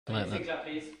Like that. Clap,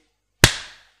 please.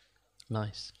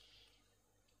 Nice.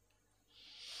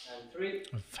 And 3.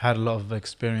 I've had a lot of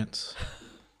experience.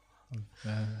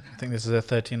 I think this is a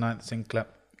 39th sync clap.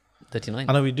 39.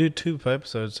 I know we do 2 per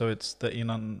episode, so it's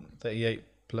 39, 38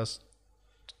 plus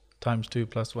times 2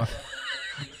 plus 1.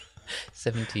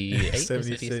 78.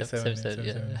 77, 77,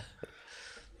 yeah.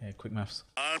 Yeah, quick maths.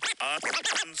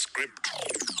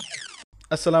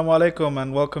 Assalamu alaikum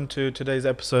and welcome to today's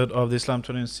episode of the Islam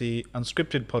 20C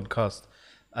Unscripted podcast.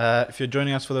 If you're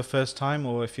joining us for the first time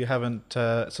or if you haven't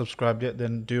subscribed yet,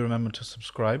 then do remember to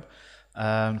subscribe.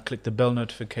 Click the bell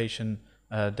notification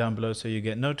down below so you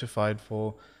get notified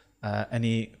for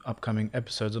any upcoming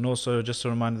episodes. And also just a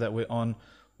reminder that we're on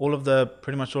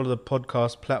pretty much all of the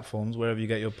podcast platforms, wherever you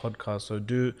get your podcasts. So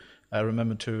do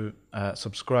remember to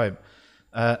subscribe.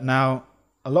 Now,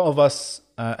 a lot of us,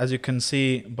 as you can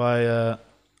see by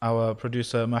our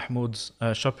producer Mahmoud's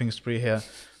shopping spree here,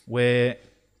 we're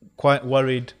quite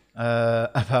worried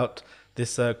about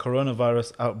this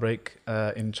coronavirus outbreak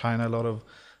in China. A lot of,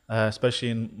 especially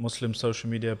in Muslim social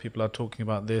media, people are talking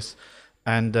about this.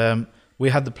 And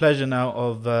we had the pleasure now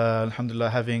of,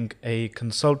 alhamdulillah, having a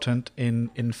consultant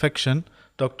in infection,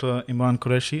 Dr. Imran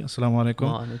Qureshi. Assalamu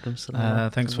alaikum. Wa alaikum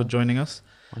salam. Thanks for joining us.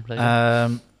 My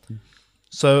pleasure.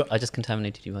 So I just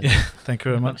contaminated you. thank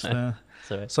you very much.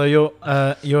 Sorry. So you're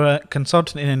a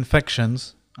consultant in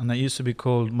infections, and that used to be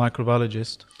called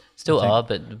microbiologist. Still I think. are,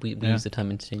 but we use the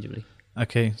term interchangeably.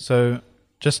 Okay, so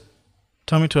just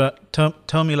tell me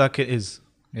like it is.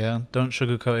 Yeah, don't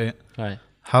sugarcoat it. All right.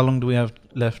 How long do we have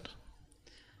left?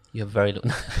 You have very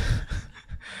little.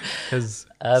 Because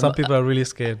some people are really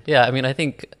scared. Yeah, I mean, I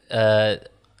think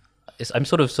I'm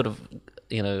sort of,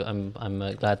 you know, I'm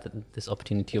glad that this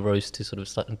opportunity arose to sort of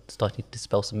starting to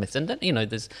dispel some myths, and then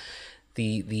there's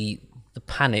the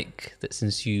panic that's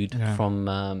ensued from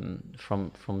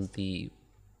the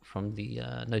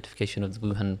notification of the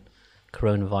Wuhan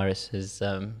coronavirus has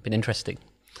been interesting.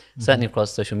 Certainly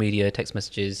across social media, text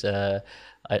messages. I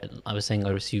was saying I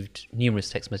received numerous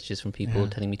text messages from people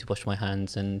telling me to wash my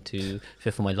hands and to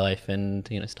fear for my life and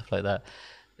stuff like that,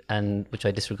 and which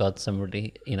I disregard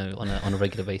summarily, on a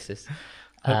regular basis.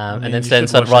 And then send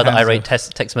some rather irate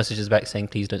text messages back saying,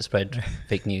 please don't spread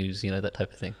fake news, that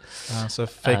type of thing. So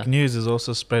fake news is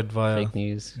also spread via fake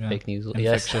news. Infectious.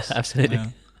 Yes, absolutely.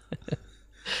 Yeah.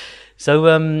 So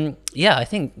I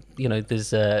think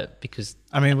there's because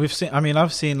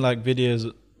I've seen like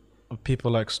videos of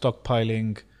people like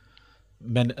stockpiling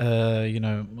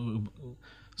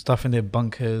stuff in their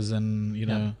bunkers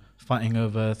and fighting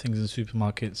over things in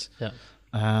supermarkets.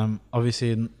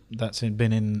 Obviously that's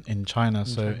been in China,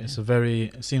 so it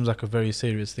seems like a very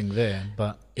serious thing there.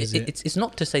 But it's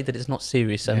not to say that it's not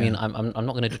serious. I mean, I'm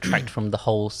not going to detract from the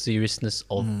whole seriousness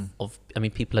of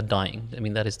people are dying. I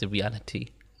mean, that is the reality.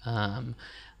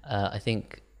 I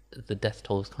think the death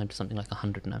toll is kind of something like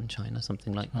 100 now in China,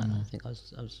 something like that. I think I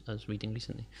was reading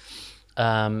recently,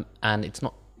 and it's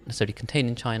not necessarily contained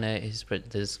in China.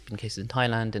 There's been cases in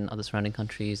Thailand and other surrounding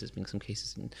countries. There's been some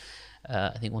cases in,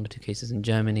 I think 1 or 2 cases in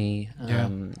Germany.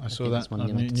 I saw that one in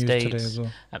the United news States today as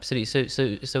well.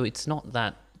 Absolutely. So it's not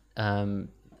that the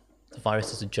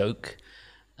virus is a joke,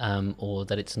 or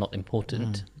that it's not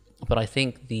important. But I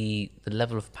think the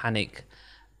level of panic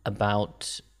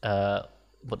about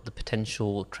what the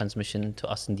potential transmission to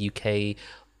us in the UK,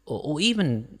 or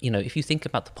even if you think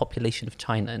about the population of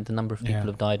China and the number of people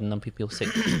who've died and the number of people sick,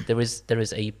 there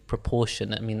is a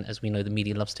proportion. I mean, as we know, the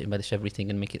media loves to embellish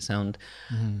everything and make it sound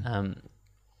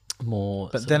more.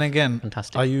 But then again,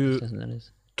 fantastic. are you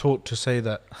taught to say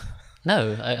that?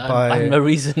 No, I have no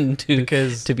reason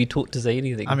to be taught to say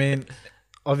anything. I mean,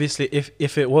 obviously,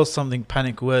 if it was something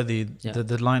panic worthy,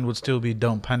 the line would still be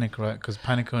 "Don't panic," right? Because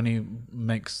panic only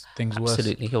makes things worse.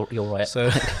 Absolutely, you're right.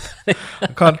 So I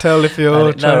can't tell if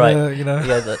you're trying to,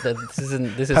 Yeah, this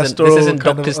isn't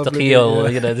Dr. Staqiyya, or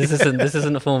this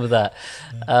isn't a form of that.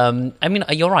 I mean,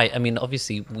 you're right. I mean,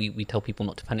 obviously, we tell people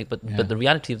not to panic, but the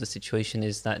reality of the situation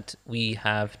is that we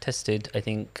have tested, I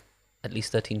think, at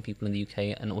least 13 people in the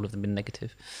UK, and all of them been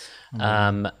negative.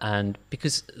 And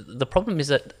because the problem is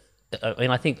that,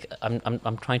 I think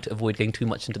I'm trying to avoid getting too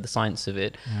much into the science of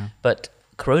it, but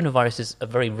coronavirus is a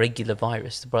very regular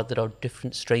virus, but there are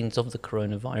different strains of the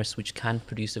coronavirus which can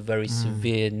produce a very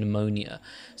severe pneumonia.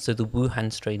 So the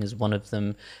Wuhan strain is one of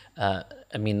them. I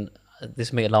mean,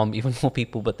 this may alarm even more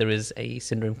people, but there is a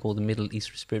syndrome called the Middle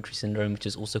East Respiratory Syndrome, which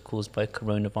is also caused by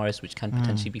coronavirus, which can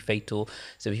potentially be fatal.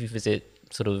 So if you visit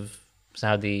sort of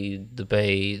Saudi,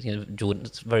 Dubai, Jordan,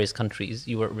 various countries,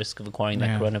 you are at risk of acquiring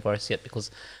that coronavirus yet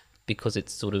because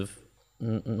it's sort of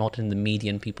not in the media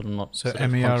and people are not. So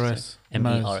MERS.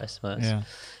 MERS.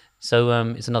 So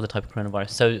it's another type of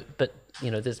coronavirus. So, but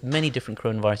there's many different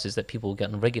coronaviruses that people get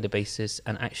on a regular basis,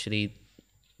 and actually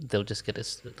they'll just get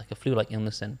like a flu-like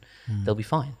illness and they'll be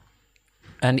fine.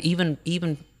 And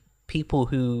even people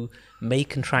who may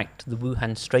contract the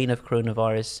Wuhan strain of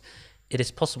coronavirus, it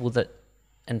is possible that,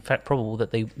 in fact, probable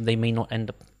that they may not end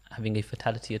up having a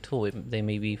fatality at all. They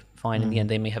may be fine in the end.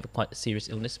 They may have quite a serious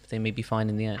illness, but they may be fine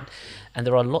in the end. And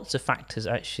there are lots of factors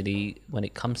actually when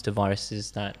it comes to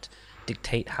viruses that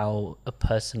dictate how a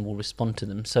person will respond to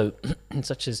them. So,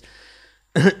 such as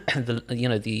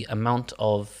the amount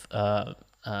of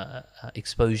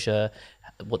exposure,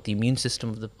 what the immune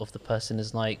system of the person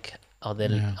is like. Are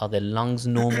their lungs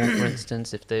normal, for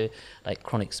instance, if they're like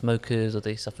chronic smokers or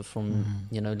they suffer from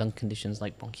lung conditions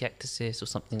like bronchiectasis or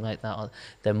something like that, or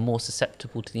they're more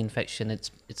susceptible to the infection.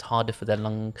 It's harder for their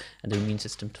lung and their immune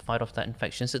system to fight off that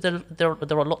infection. So there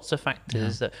are lots of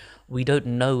factors that we don't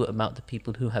know about the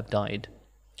people who have died.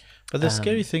 But the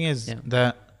scary thing is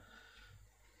that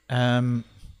in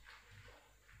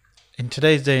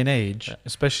today's day and age,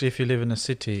 especially if you live in a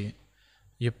city,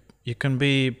 you can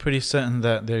be pretty certain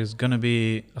that there's going to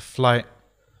be a flight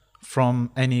from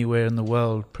anywhere in the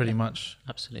world, pretty much.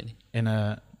 Absolutely.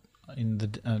 During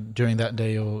that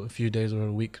day or a few days or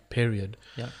a week period.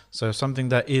 Yeah. So something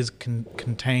that is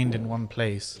contained in one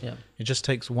place. Yeah. It just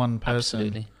takes one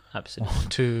person. Absolutely.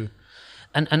 To.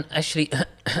 And actually,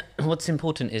 what's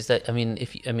important is that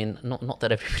not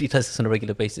that everybody does this on a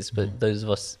regular basis, but those of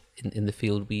us in the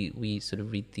field, we sort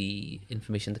of read the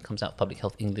information that comes out of Public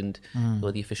Health England,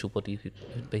 or the official body who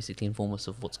basically inform us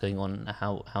of what's going on,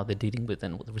 how they're dealing with,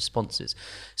 and what the response is.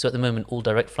 So at the moment, all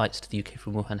direct flights to the UK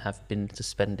from Wuhan have been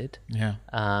suspended. Yeah.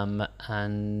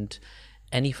 And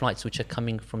any flights which are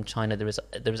coming from China, there is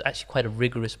actually quite a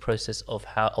rigorous process of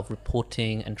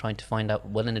reporting and trying to find out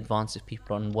well in advance if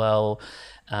people are unwell.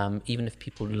 Even if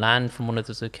people land from one of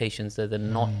those locations, they're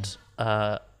not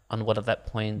unwell at that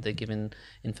point. They're given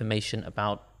information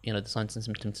about the signs and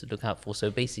symptoms to look out for. So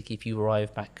basically, if you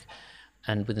arrive back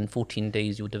and within 14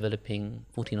 days you're developing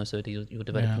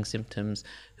symptoms,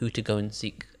 who to go and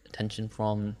seek attention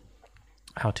from,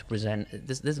 how to present.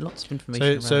 There's lots of information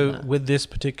around so that. With this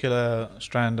particular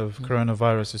strand of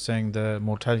coronavirus, you're saying the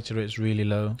mortality rate is really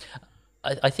low.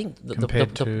 I think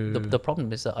the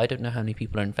problem is that I don't know how many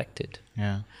people are infected.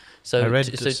 Yeah. So I read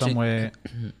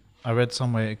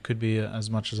somewhere it could be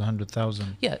as much as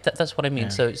 100,000. Yeah, that's what I mean.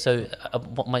 Yeah. So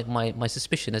what my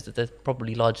suspicion is that there's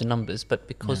probably larger numbers, but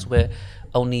because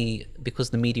because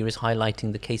the media is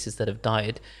highlighting the cases that have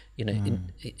died,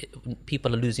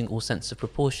 people are losing all sense of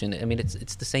proportion. I mean,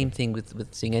 it's the same thing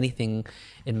with seeing anything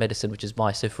in medicine which is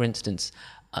biased. So, for instance,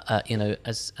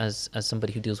 as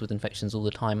somebody who deals with infections all the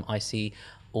time, I see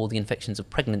all the infections of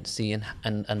pregnancy and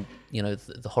the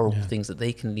horrible things that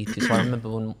they can lead to. So I remember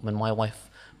when my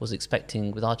wife was expecting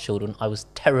with our children, I was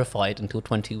terrified until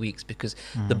 20 weeks because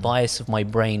the bias of my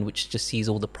brain, which just sees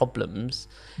all the problems,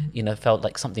 felt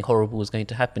like something horrible was going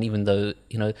to happen, even though,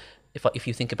 if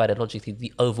you think about it logically,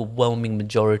 the overwhelming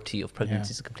majority of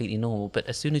pregnancies are completely normal. But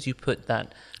as soon as you put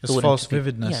that, it's false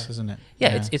vividness, isn't it?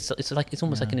 Yeah, it's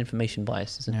almost like an information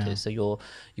bias, isn't it? So you're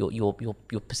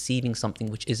perceiving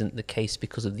something which isn't the case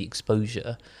because of the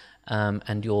exposure,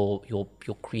 and you're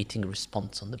creating a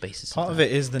response on the basis. Part of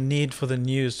it is the need for the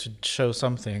news to show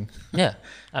something. Yeah,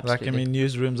 absolutely. Like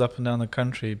newsrooms up and down the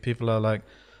country, people are like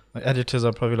editors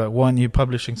are probably like, why aren't you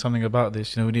publishing something about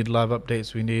this? We need live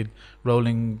updates, we need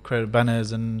rolling credit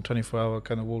banners and 24-hour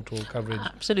kind of wall-to-wall coverage.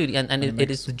 Absolutely, and it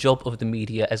is the job of the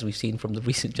media, as we've seen from the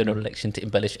recent general election, to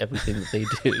embellish everything that they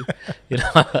do.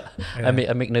 I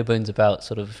make no bones about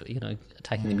sort of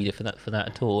attacking the media for that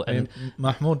at all. And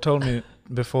Mahmoud told me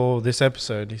before this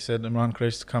episode, he said Imran Qureshi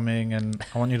is coming, and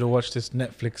I want you to watch this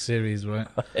Netflix series, right,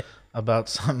 about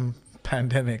some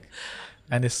pandemic,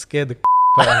 and it scared the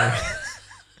out of me.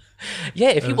 Yeah,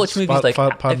 if you watch movies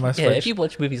if you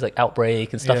watch movies like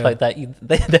Outbreak and stuff like that,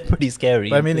 they're pretty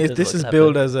scary. But I mean, this is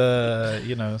billed as a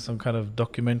some kind of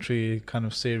documentary kind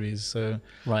of series, so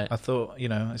I thought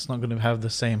it's not going to have the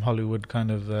same Hollywood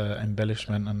kind of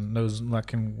embellishment and those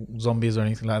like zombies or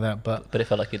anything like that. But it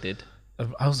felt like it did.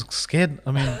 I was scared.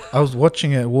 I mean, I was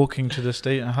watching it walking to the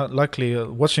station. Luckily,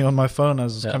 watching on my phone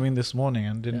as I was coming this morning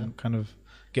and didn't kind of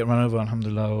get run over,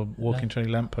 alhamdulillah, or walking to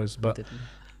any lampposts. But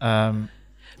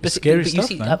scary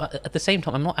stuff, you see, man. at the same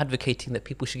time, I'm not advocating that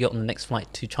people should get on the next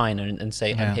flight to China and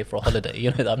say I'm here for a holiday.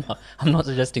 I'm not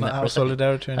suggesting that. Our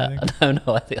solidarity or anything?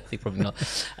 No, I think probably not.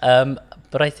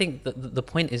 But I think that the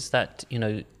point is that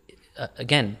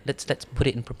again, let's put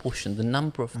it in proportion. The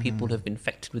number of people who have been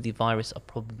infected with the virus are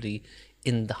probably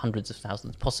in the hundreds of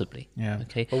thousands, possibly. Yeah.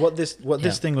 Okay. But what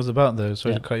this thing was about, though,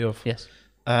 sorry to cut you off. Yes.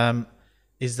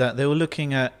 is that they were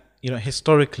looking at,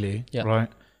 historically, Yeah. right?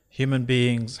 Human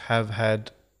beings have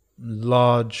had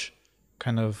large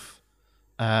kind of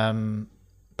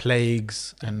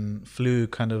plagues and flu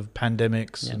kind of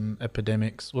pandemics and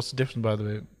epidemics. What's the difference, by the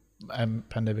way?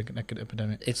 Pandemic and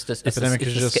epidemic. It's the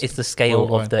scale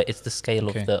worldwide.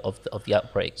 of the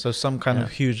outbreak. So some kind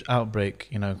of huge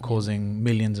outbreak, causing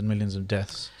millions and millions of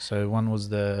deaths. So one was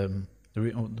the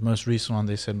most recent one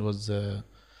they said was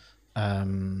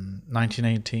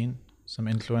 1918, some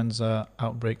influenza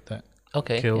outbreak that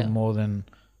killed more than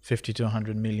 50 to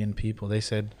 100 million people. They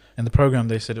said in the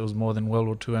program it was more than World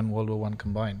War II and World War One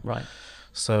combined. Right.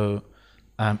 So,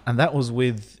 and that was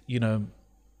with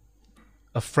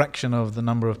a fraction of the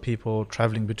number of people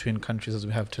traveling between countries as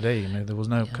we have today. There was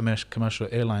no commercial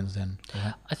airlines then.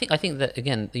 Right? I think that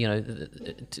again,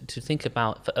 to think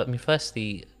about. I mean,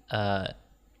 firstly,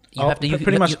 you have to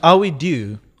pretty much. Are we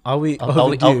due? Are we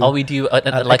due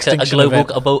like a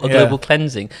global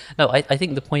cleansing? No, I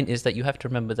think the point is that you have to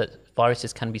remember that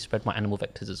viruses can be spread by animal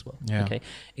vectors as well. Yeah. Okay,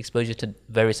 exposure to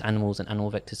various animals and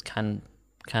animal vectors can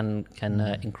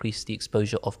increase the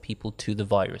exposure of people to the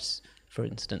virus, for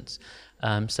instance.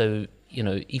 So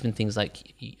even things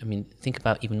like, think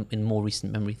about even in more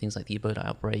recent memory, things like the Ebola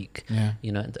outbreak,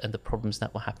 and the problems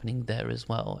that were happening there as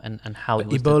well, and how it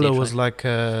was. Ebola was like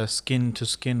skin to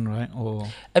skin, right, or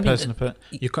person to person.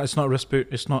 It's not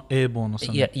it's not airborne or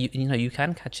something. Yeah, you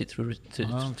can catch it through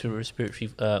a respiratory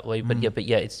way, but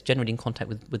it's generally in contact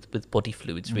with body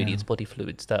fluids. Really, it's body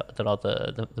fluids that are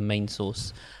the main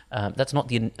source. That's not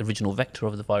the original vector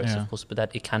of the virus, of course, but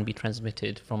that it can be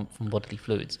transmitted from bodily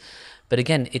fluids. But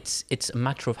again, it's a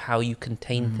matter of how you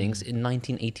contain things. In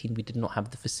 1918, we did not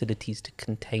have the facilities to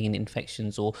contain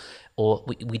infections, or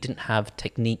we didn't have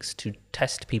techniques to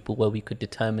test people where we could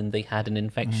determine they had an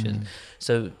infection.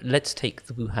 So let's take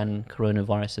the Wuhan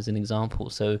coronavirus as an example.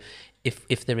 So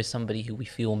if there is somebody who we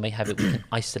feel may have it, we can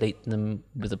isolate them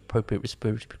with appropriate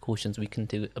respiratory precautions. We can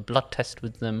do a blood test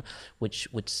with them, which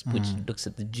looks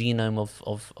at the genome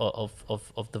of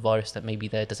the virus that may be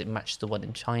there. Does it match the one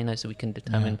in China? So we can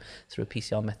determine through a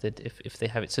PCR method if they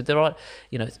have it. So there are,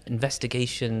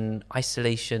 investigation,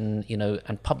 isolation,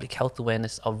 and public health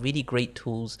awareness are really great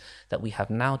tools that we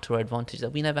have now to our advantage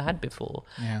that we never had before.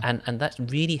 And that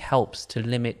really helps to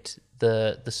limit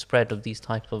the spread of these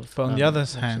type of. But on the other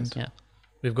hand,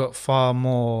 we've got far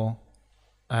more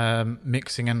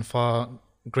mixing and far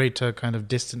greater kind of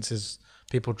distances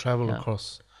people travel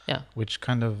across, which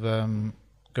kind of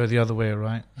go the other way,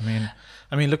 right? I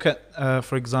mean, look at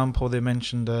for example, they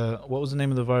mentioned what was the name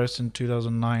of the virus in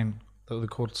 2009 that they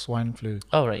called swine flu?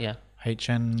 Oh right, yeah.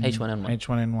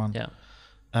 H1N1. Yeah.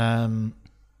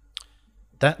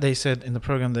 That they said in the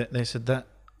program that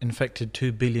infected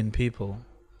 2 billion people.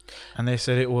 And they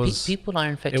said it was people are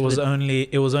infected. It was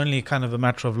only kind of a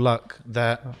matter of luck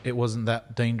that it wasn't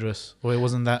that dangerous, or it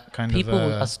wasn't that kind people of.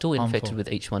 People are still infected harmful. with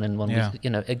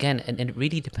H1N1. Again, and it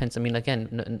really depends. I mean,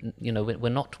 again, we're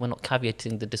not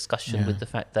caveating the discussion with the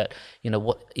fact that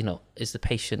is the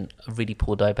patient a really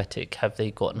poor diabetic? Have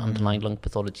they got an underlying lung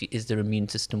pathology? Is their immune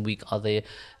system weak? Are they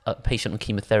a patient on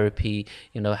chemotherapy?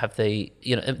 Have they?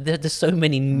 There's so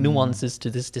many nuances to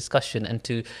this discussion, and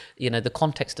to the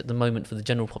context at the moment for the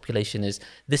general population is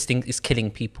this thing is killing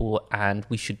people and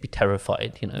we should be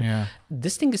terrified.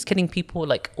 This thing is killing people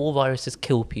like all viruses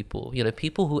kill people.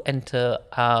 People who enter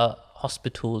our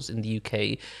hospitals in the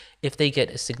UK, if they get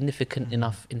a significant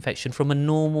enough infection from a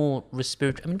normal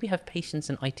respiratory, we have patients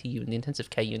in ITU, in the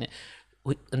intensive care unit,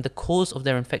 and the cause of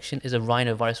their infection is a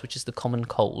rhinovirus, which is the common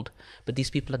cold. But these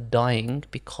people are dying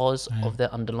because of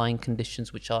their underlying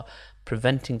conditions, which are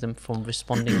preventing them from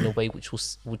responding in a way which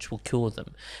will cure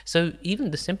them. So even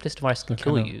the simplest virus can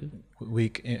kill you.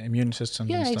 Weak immune system.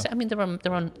 Yeah, exactly.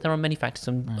 There are many factors,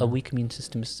 and a weak immune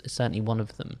system is certainly one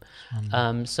of them.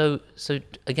 So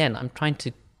again, I'm trying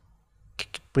to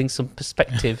bring some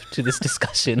perspective to this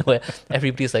discussion where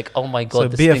everybody's like, "Oh my god!"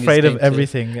 So be afraid of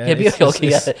everything. There's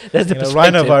the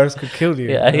rhinovirus could kill you.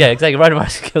 Yeah, exactly.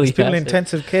 Rhinovirus could kill you. People in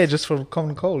intensive care just for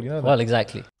common cold. Well,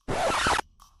 exactly.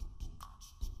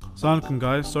 Assalamu alaikum,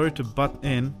 guys. Sorry to butt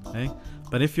in,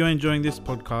 but if you're enjoying this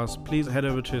podcast, please head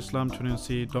over to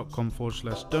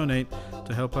islam22c.com/donate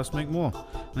to help us make more.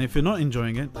 And if you're not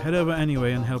enjoying it, head over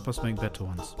anyway and help us make better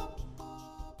ones.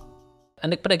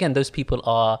 But again, those people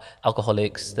are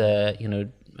alcoholics. They're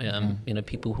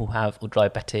people who have, or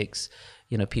diabetics.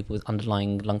 People with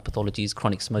underlying lung pathologies,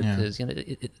 chronic smokers.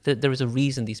 There is a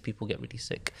reason these people get really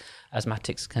sick.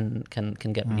 Asthmatics can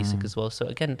get really sick as well. So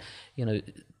again,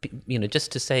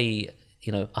 just to say,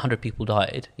 100 people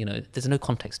died, there's no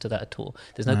context to that at all.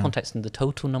 There's no context in the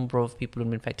total number of people who've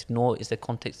been infected, nor is there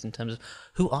context in terms of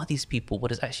who are these people,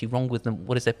 what is actually wrong with them,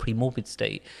 what is their pre-morbid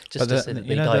state. Just to say that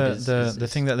they died the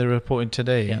thing that they reported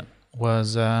today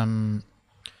was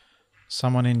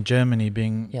someone in Germany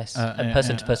being a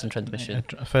person-to-person transmission,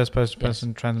 a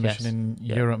first-person transmission in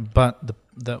Europe. But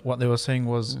what they were saying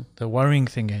was the worrying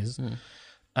thing is.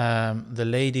 The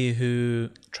lady who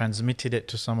transmitted it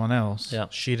to someone else,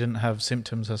 she didn't have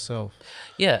symptoms herself.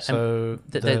 Yeah, so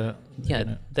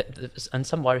and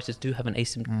some viruses do have an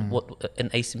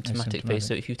asymptomatic phase.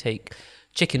 So if you take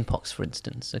chickenpox, for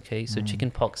instance, so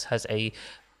chickenpox has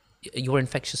you're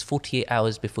infectious 48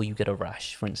 hours before you get a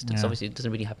rash, for instance. Obviously, it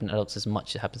doesn't really happen in adults as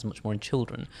much. It happens much more in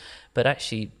children. But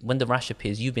actually, when the rash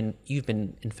appears, you've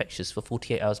been infectious for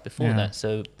 48 hours before that,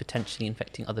 so potentially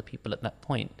infecting other people at that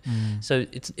point. So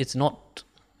it's not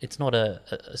a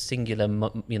singular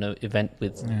event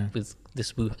with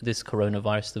this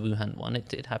coronavirus, the Wuhan one.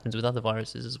 It happens with other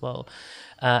viruses as well.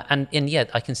 And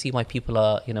yet I can see why people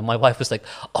are, my wife was like,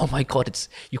 oh my God,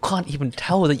 you can't even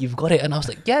tell that you've got it. And I was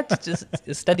like, yeah, just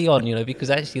steady on, because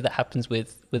actually that happens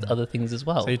with other things as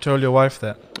well. So you told your wife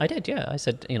that? I did, yeah. I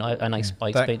said, I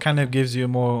explained. That kind of gives you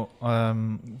more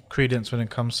credence when it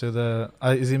comes to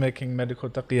is he making medical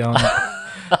taqiyya on it?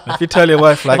 If you tell your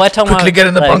wife, quickly get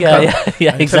in the bunker.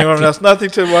 Yeah, exactly. Tell everyone else, nothing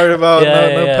to worry about,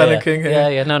 no panicking.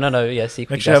 No, yeah.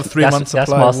 Secret Make sure you have 3 months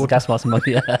supply of water. Gas mask monk,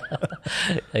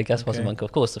 gas mask monk.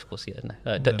 Of course, yeah.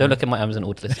 No. Don't look at my Amazon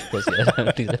order list, of course.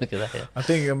 Yeah. Please don't look at that. Yeah. I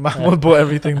think Mahmoud bought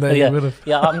everything there.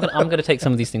 Yeah, I'm gonna take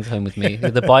some of these things home with me.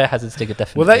 The biohazard sticker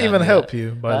definitely. Will that even help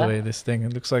you? By the way, this thing,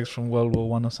 it looks like it's from World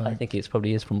War I or something. I think it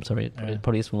probably is from. Sorry, it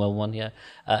probably is from World War I.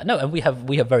 Yeah. No, and we have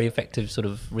very effective sort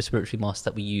of respiratory masks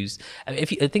that we use. I mean,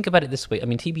 if you think about it this way, I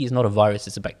mean, TB is not a virus;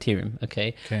 it's a bacterium.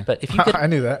 Okay. But if you I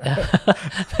knew that.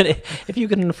 But if you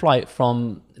get on a flight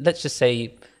from, let's just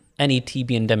say, any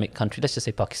TB endemic country, let's just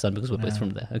say Pakistan, because we're both from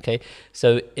there, okay?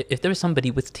 So if there is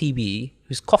somebody with TB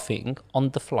who's coughing on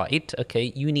the flight,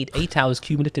 okay, you need 8 hours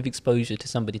cumulative exposure to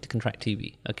somebody to contract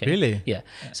TB, okay? Really? Yeah.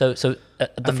 So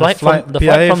the flight flight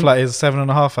is 7.5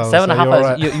 hours. 7.5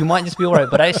 hours. Right. You might just be all right,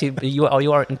 but actually you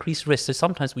are at increased risk. So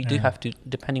sometimes we do have to,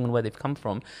 depending on where they've come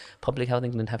from, Public Health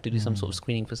England have to do some sort of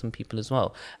screening for some people as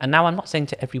well. And now I'm not saying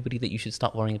to everybody that you should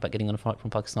start worrying about getting on a flight from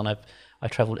Pakistan. I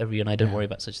traveled every year and I don't worry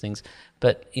about such things.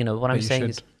 But what I'm saying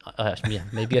is,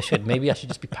 maybe I should. Maybe I should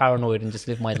just be paranoid and just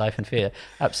live my life in fear.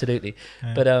 Absolutely.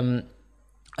 Yeah. But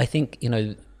I think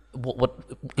what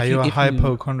are you a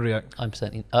hypochondriac? I'm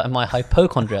certainly. Am I a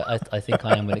hypochondriac? I think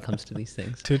I am when it comes to these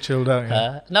things. Too chilled out.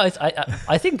 Yeah. No,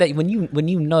 I think that when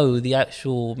you know the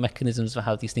actual mechanisms for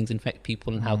how these things infect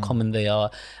people and how common they are,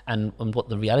 and what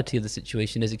the reality of the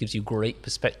situation is, it gives you great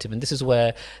perspective. And this is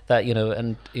where that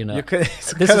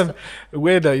it's kind of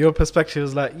weird that your perspective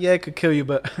is like, it could kill you,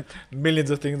 but millions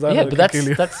of things could kill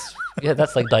you.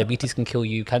 That's like diabetes can kill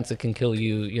you, cancer can kill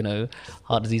you,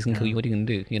 heart disease can kill you. What are you gonna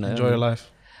do? Enjoy your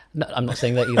life. No, I'm not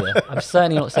saying that either. I'm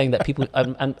certainly not saying that people.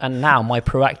 And now my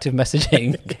proactive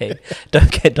messaging: okay,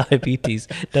 don't get diabetes,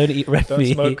 don't eat red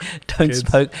meat, don't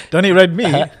smoke, don't eat red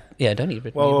meat. Don't eat red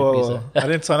meat. Whoa. I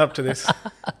didn't sign up to this.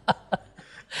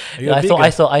 I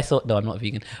thought. No, I'm not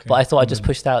vegan. Okay. But I thought I just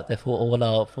pushed out there for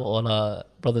all our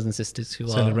brothers and sisters who are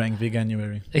celebrating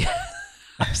Veganuary.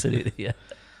 Absolutely, yeah.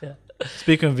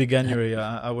 Speaking of Veganuary,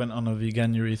 I went on a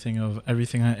Veganuary thing of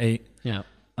everything I ate. Yeah.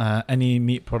 Any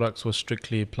meat products were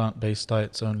strictly plant-based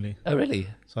diets only. Oh, really?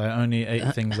 So I only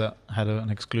ate things that had an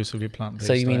exclusively plant-based.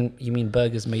 So you mean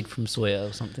burgers made from soya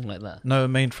or something like that? No,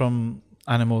 made from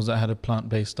animals that had a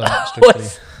plant-based diet strictly.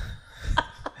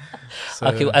 So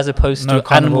okay, as opposed to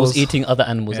animals eating other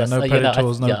animals. Yeah, no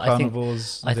predators, no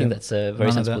carnivores. I think that's a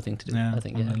very sensible thing to do. Yeah, I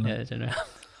think,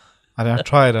 I've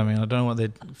tried. I mean, I don't know what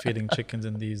they're feeding chickens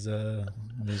in these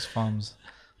farms.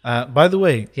 By the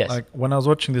way, like when I was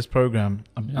watching this program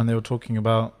and they were talking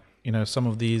about, some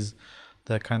of these,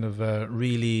 they're kind of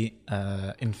really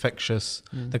infectious.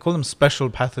 They call them special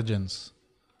pathogens.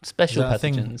 Special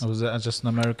pathogens. Or was that just an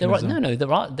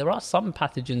Americanism? There are some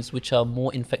pathogens which are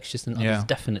more infectious than others,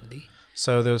 definitely.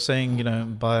 So they were saying,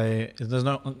 there's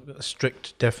no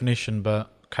strict definition,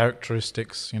 but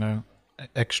characteristics,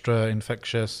 extra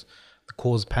infectious,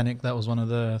 cause panic, that was one of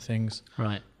the things,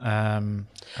 right? And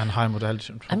high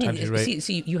mortality rate.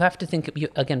 See, you have to think.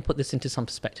 Put this into some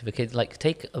perspective. Okay, like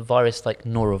take a virus like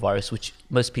norovirus, which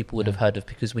most people would have heard of,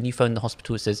 because when you phone the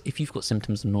hospital, it says if you've got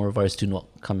symptoms of norovirus, do not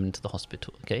come into the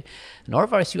hospital. Okay,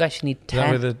 norovirus, you actually need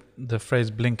 10. Is that where the phrase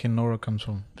 "blinking Nora" comes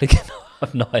from?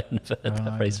 I've never heard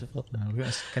that phrase before. No,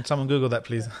 can someone Google that,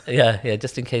 please? Yeah,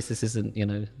 just in case this isn't,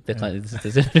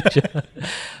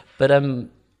 but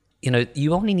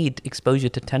you only need exposure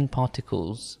to 10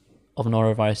 particles of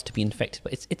norovirus to be infected,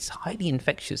 but it's highly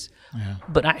infectious. Yeah.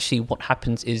 But actually what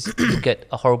happens is you get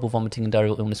a horrible vomiting and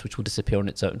diarrheal illness which will disappear on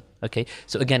its own. Okay,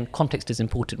 so again, context is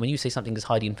important. When you say something is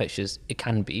highly infectious, it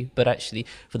can be, but actually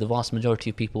for the vast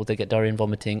majority of people, they get diarrhea and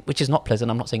vomiting, which is not pleasant.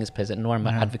 I'm not saying it's pleasant, nor am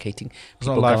I advocating it's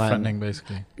not life threatening,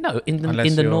 basically. No, in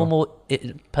the normal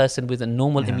person with a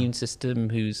normal immune system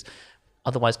who's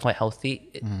otherwise quite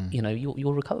healthy,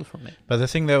 you'll recover from it. But the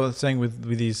thing they were saying with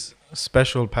these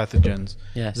special pathogens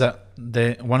is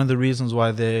that one of the reasons why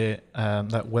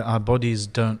our bodies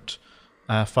don't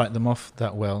fight them off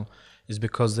that well is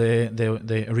because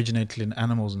they originated in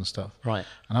animals and stuff. Right.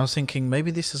 And I was thinking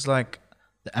maybe this is like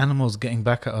the animals getting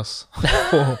back at us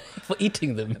for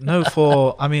eating them. No,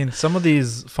 some of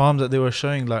these farms that they were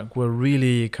showing were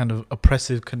really kind of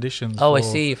oppressive conditions. I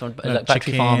see, from like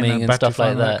battery farming and stuff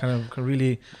like that. Kind of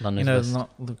really, not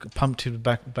pumped you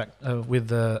back with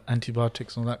the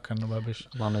antibiotics and all that kind of rubbish.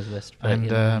 Lana's West.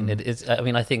 And it is.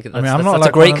 I think that's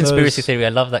a great conspiracy theory. I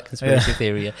love that conspiracy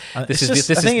theory. This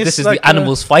is the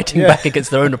animals fighting back against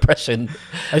their own oppression.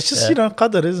 It's just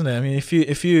qadar, isn't it? I mean,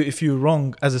 if you're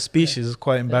wrong as a species, it's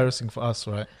quite embarrassing for us,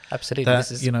 right? Absolutely.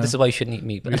 This is why you shouldn't eat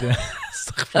meat. But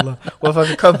well, if I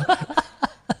could come,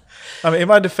 I mean, in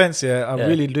my defense, I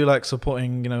really do like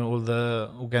supporting, all the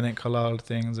organic halal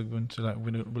things. I'm going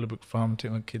to Willowbrook Farm,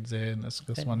 take my kids there, and that's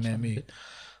one near me.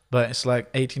 But it's like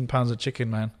 18 pounds of chicken,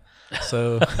 man.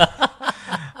 So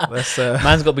that's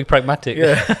man's got to be pragmatic.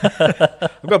 Yeah,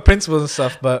 I've got principles and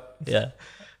stuff, but I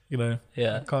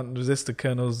can't resist the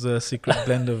Colonel's secret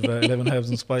blend of 11 herbs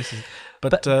and spices.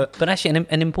 But actually,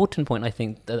 an important point I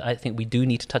think we do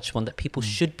need to touch on that people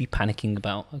should be panicking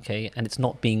about, okay, and it's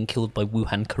not being killed by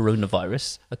Wuhan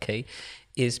coronavirus, okay,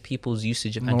 is people's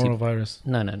usage of norovirus.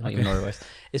 No, not even norovirus.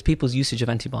 Is people's usage of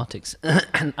antibiotics.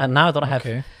 and now that I have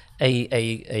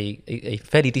a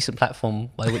fairly decent platform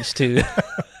by which to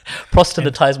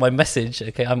proselytize my message,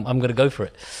 okay, I'm going to go for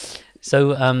it. So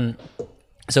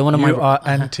one of you are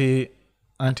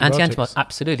anti-antibiotics.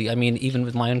 Absolutely. I mean, even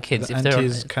with my own kids, if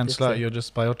antis cancel out, you're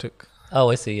just biotic. Oh,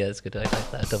 I see. Yeah, that's good. I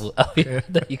like that double. Oh, yeah.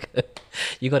 There you go.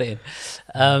 You got it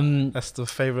in. That's the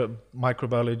favorite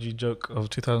microbiology joke of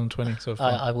 2020 so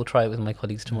far. I will try it with my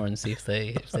colleagues tomorrow and see if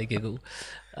they giggle.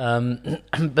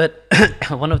 But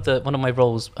one of my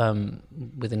roles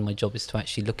within my job is to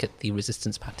actually look at the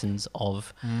resistance patterns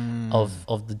of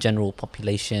the general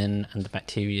population and the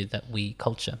bacteria that we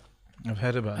culture. I've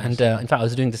heard about it. And in fact, I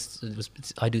was doing this.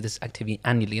 I do this activity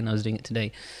annually, and I was doing it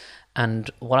today. And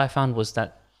what I found was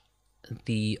that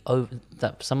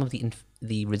some of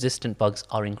the resistant bugs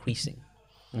are increasing.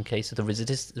 Okay, so the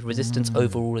resistance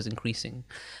overall is increasing,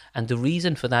 and the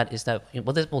reason for that is that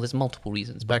there's multiple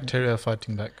reasons. Bacteria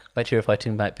fighting back. Bacteria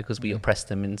fighting back because we oppressed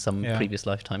them in some previous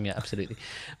lifetime. Yeah, absolutely.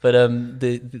 But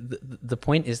the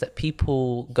point is that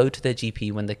people go to their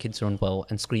GP when their kids are unwell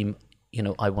and scream,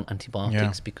 I want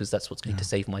antibiotics because that's what's going to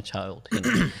save my child,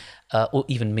 or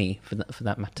even me for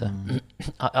that matter.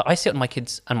 I sit on my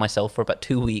kids and myself for about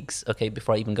 2 weeks, okay,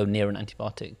 before I even go near an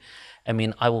antibiotic. I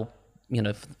mean,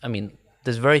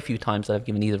 there's very few times that I've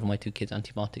given either of my 2 kids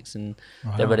antibiotics, and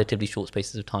they're relatively short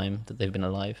spaces of time that they've been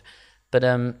alive. But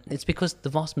it's because the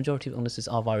vast majority of illnesses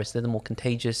are virus. They're the more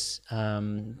contagious.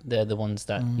 They're the ones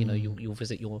that you'll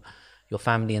visit your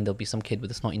family, and there'll be some kid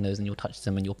with a snotty nose, and you'll touch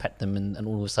them and you'll pet them, and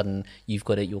all of a sudden you've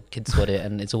got it, your kid's got it,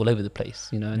 and it's all over the place,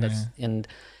 and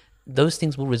those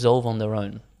things will resolve on their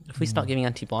own. If we start giving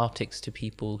antibiotics to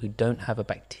people who don't have a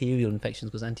bacterial infection,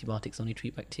 because antibiotics only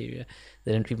treat bacteria,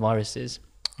 they don't treat viruses.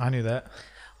 I knew that.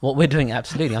 What we're doing,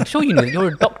 absolutely. I'm sure you knew. You're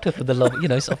a doctor, for the love,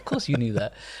 so of course you knew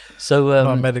that. So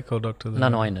not a medical doctor. Though.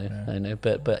 No, I know, I know.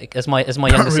 But as my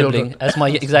younger sibling, as my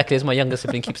younger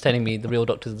sibling keeps telling me, the real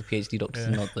doctors are the PhD doctors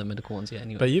and not the medical ones. Yeah,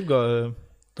 anyway. But you've got a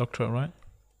doctorate, right?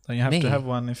 Don't you have to have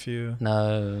one if you?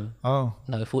 No. Oh.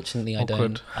 No, fortunately,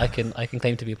 awkward. I don't. I can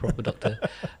claim to be a proper doctor,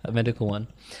 a medical one.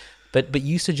 But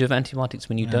usage of antibiotics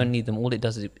when you don't need them, all it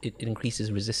does is it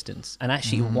increases resistance, and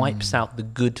actually wipes out the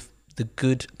good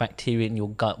bacteria in your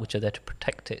gut, which are there to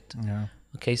protect it. Yeah.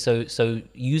 Okay, so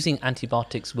using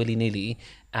antibiotics willy-nilly,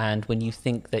 and when you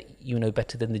think that you know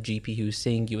better than the GP who's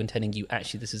seeing you and telling you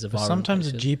actually this is a viral sometimes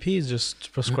infection. the GPs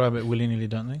just prescribe it willy-nilly,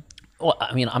 don't they? Well,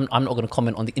 I mean, I'm not going to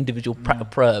comment on the individual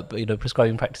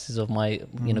prescribing practices of my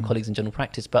colleagues in general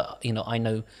practice, but I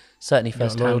know certainly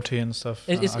firsthand loyalty and stuff.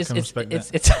 I can respect that.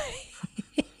 It's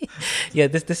yeah,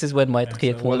 this is when my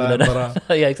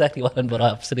yeah, exactly,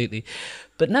 absolutely.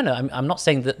 But no, I'm not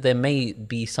saying that there may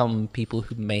be some people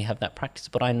who may have that practice,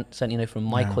 but I certainly know from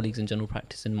my colleagues in general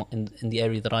practice in the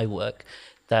area that I work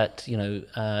that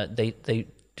they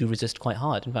do resist quite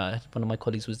hard. In fact, one of my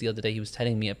colleagues was the other day, he was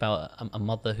telling me about a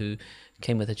mother who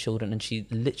came with her children, and she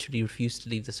literally refused to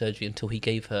leave the surgery until he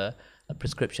gave her a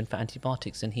prescription for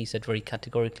antibiotics. And he said very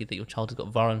categorically that your child has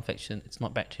got viral infection, it's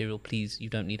not bacterial, please, you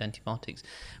don't need antibiotics.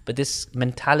 But this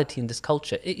mentality and this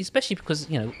culture, especially because,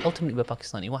 ultimately we're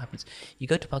Pakistani, what happens? You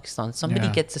go to Pakistan, somebody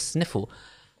gets a sniffle,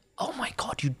 oh my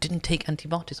God, you didn't take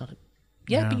antibiotics. I'm like,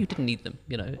 yeah, but you didn't need them,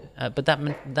 but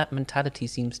that mentality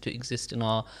seems to exist in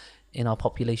our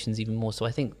populations even more. So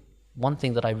I think one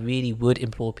thing that I really would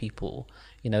implore people,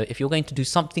 if you're going to do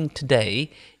something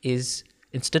today, is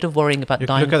instead of worrying about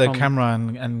dying look at the camera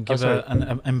and give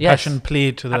an impassioned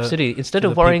plea to the absolutely. Instead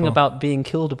of worrying about being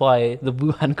killed by the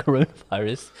Wuhan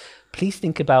coronavirus, please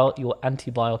think about your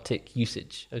antibiotic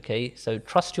usage. Okay, so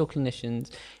trust your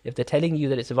clinicians. If they're telling you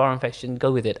that it's a viral infection,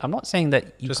 go with it. I'm not saying that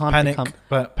you just can't panic,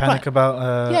 but panic about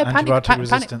antibiotic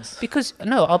resistance. Panic, because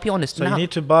no, I'll be honest. So you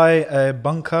need to buy a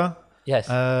bunker. Yes.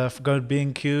 Go to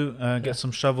B&Q, get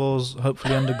some shovels,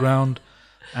 hopefully underground,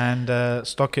 and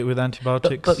stock it with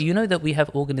antibiotics. But you know that we have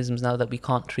organisms now that we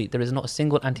can't treat. There is not a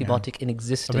single antibiotic in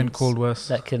existence. I've been called worse.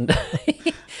 That can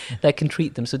that can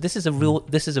treat them. So this is a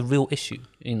real issue,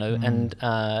 and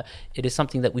it is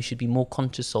something that we should be more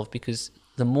conscious of, because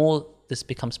the more this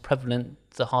becomes prevalent,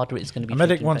 the harder it's going to be. A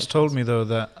medic once told me though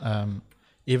that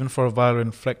even for a viral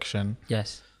infection,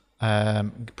 yes,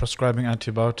 prescribing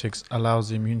antibiotics allows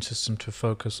the immune system to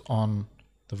focus on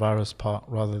the virus part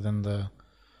rather than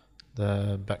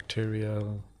the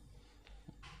bacterial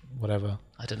whatever.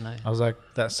 I don't know. I was like,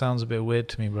 that sounds a bit weird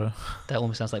to me, bro. That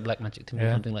almost sounds like black magic to me,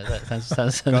 or something like that.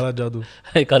 Sounds Kala jadoo.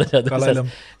 Kala jadoo.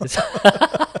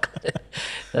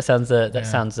 That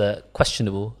sounds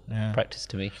questionable practice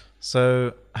to me.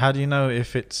 So how do you know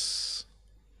if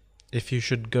you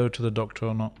should go to the doctor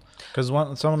or not? Because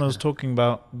someone was talking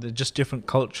about just different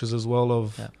cultures as well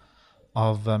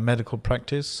of medical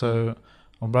practice. So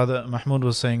my brother Mahmoud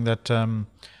was saying that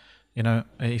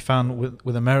he found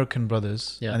with American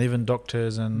brothers and even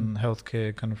doctors and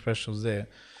healthcare kind of professionals there,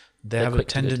 they have a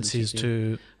tendencies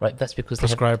to That's because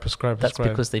prescribe. That's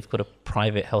because they've got a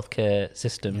private healthcare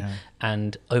system,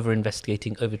 and over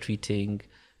investigating, over treating,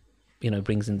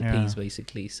 brings in the peas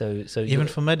basically. So even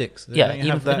for medics, they don't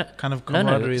have that kind of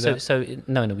camaraderie.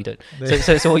 No, we don't.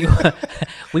 So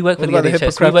we work for the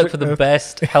NHS. We work for the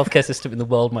best healthcare system in the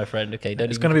world, my friend. Okay, don't.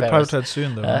 It's going to be privatized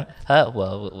soon, though, right?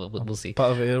 Well, we'll see.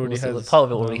 Part of it already has. Part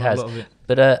of it already has.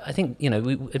 But I think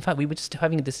in fact, we were just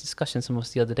having this discussion some of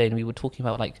us the other day, and we were talking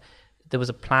about there was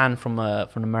a plan from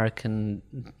an American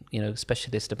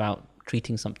specialist about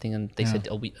treating something, and they said,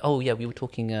 we were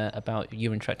talking about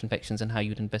urinary tract infections and how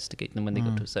you'd investigate them when they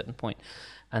got to a certain point.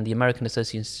 And the American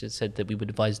Association said that we would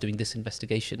advise doing this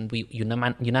investigation. We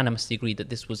unanimously agreed that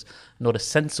this was not a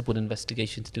sensible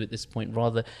investigation to do at this point.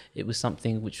 Rather, it was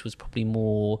something which was probably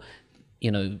more,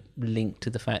 linked to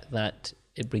the fact that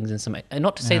it brings in some, and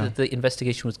not to say that the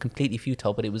investigation was completely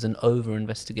futile, but it was an over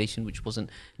investigation which wasn't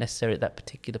necessary at that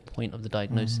particular point of the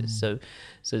diagnosis. So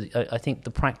I think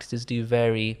the practices do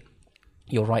vary.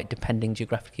 You're right, depending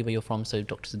geographically where you're from. So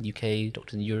doctors in the UK,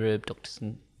 doctors in Europe, doctors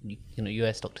in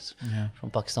US, doctors from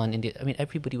Pakistan, India. I mean,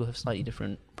 everybody will have slightly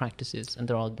different practices, and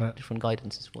there are different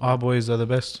guidances. Our boys are the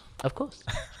best. Of course,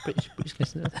 British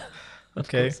listeners.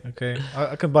 Okay.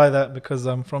 I can buy that because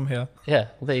I'm from here. Yeah,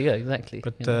 well, there you go, exactly.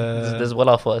 But there's well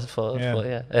off for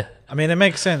I mean, it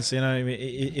makes sense,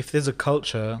 if there's a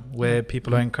culture where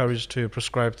people are encouraged to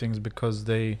prescribe things because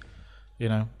they,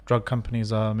 drug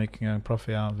companies are making a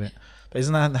profit out of it. But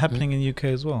isn't that happening in the UK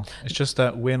as well? It's just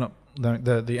that we're not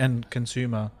the end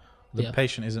consumer. The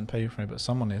patient isn't paying for it, but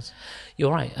someone is.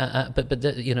 You're right, but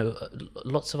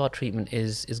lots of our treatment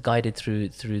is guided through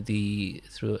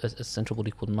a central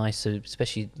body called NICE. So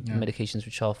especially medications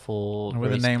which are for. And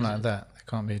with a name like that, they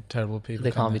can't be terrible people.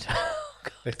 They can't be.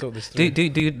 They thought this through.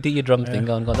 Do your drum thing.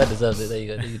 Go on. That deserves it. There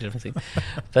you go. Do your drum thing.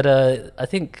 But I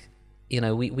think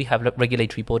we have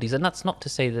regulatory bodies, and that's not to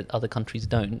say that other countries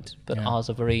don't, but ours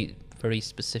are very, very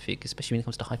specific, especially when it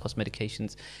comes to high cost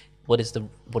medications. What is the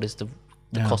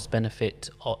cost benefit?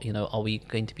 Are we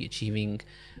going to be achieving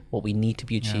what we need to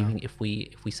be achieving if we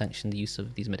sanction the use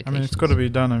of these medications? I mean, it's got to be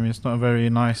done. I mean, it's not a very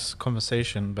nice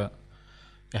conversation, but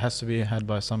it has to be had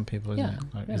by some people, isn't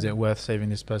it? Is it worth saving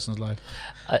this person's life?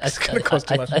 It's going to cost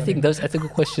too much money. I think those ethical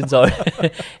questions are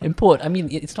important. I mean,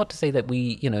 it's not to say that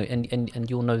we, and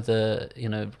you'll know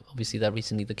obviously that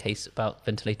recently the case about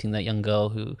ventilating that young girl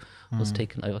who was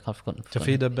taken over. I've forgotten.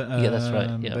 Tafida that's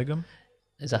right. Yeah. Begum?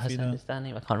 Is that her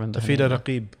name? I can't remember. Tafida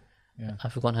Raqib. Yeah.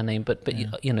 I've forgotten her name, but to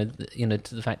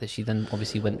the fact that she then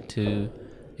obviously went to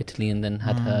Italy and then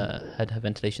had her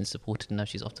ventilation supported, and now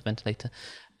she's off the ventilator.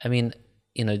 I mean,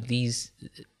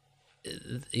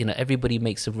 everybody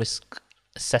makes a risk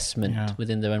assessment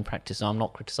within their own practice. So I'm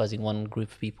not criticizing one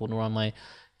group of people, nor am I,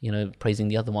 praising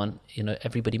the other one.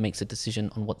 Everybody makes a decision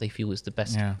on what they feel is the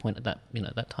best point at that,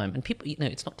 that time. And people,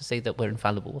 it's not to say that we're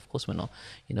infallible. Of course we're not.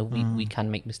 We can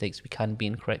make mistakes, we can be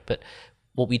incorrect, but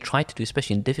what we try to do,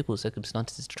 especially in difficult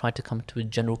circumstances, is to try to come to a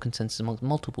general consensus amongst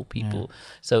multiple people.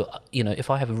 So, if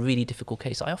I have a really difficult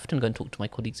case, I often go and talk to my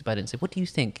colleagues about it and say, what do you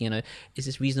think? Is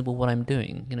this reasonable what I'm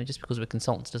doing? Just because we're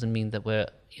consultants doesn't mean that we're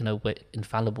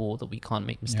infallible, that we can't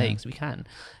make mistakes. We can.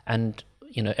 And,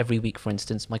 every week, for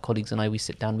instance, my colleagues and I, we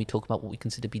sit down, we talk about what we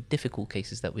consider to be difficult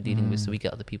cases that we're dealing with, so we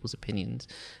get other people's opinions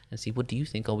and see, what do you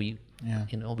think? Are we,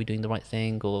 are we doing the right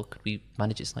thing, or could we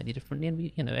manage it slightly differently? And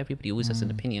we, everybody always has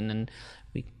an opinion, and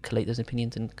we collate those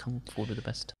opinions and come forward with the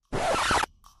best.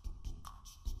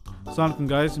 Assalamu alaikum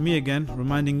guys, me again,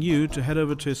 reminding you to head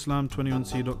over to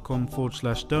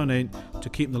islam21c.com/donate to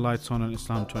keep the lights on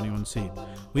Islam 21c.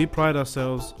 We pride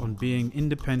ourselves on being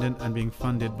independent and being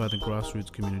funded by the grassroots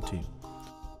community.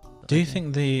 Do you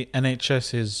think the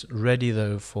NHS is ready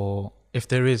though for if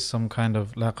there is some kind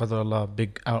of la qadar Allah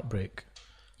big outbreak?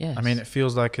 Yes. I mean, it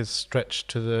feels like it's stretched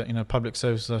to the public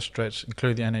services are stretched,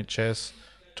 including the NHS.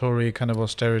 Tory kind of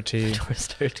austerity. I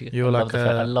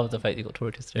love the fact you got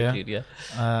Tory austerity. Yeah.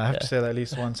 I have to say that at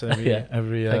least once in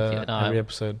every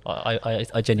episode.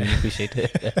 I genuinely appreciate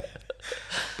it.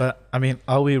 But I mean,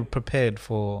 are we prepared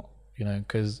for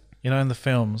because in the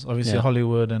films, obviously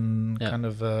Hollywood and kind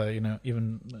of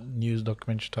even news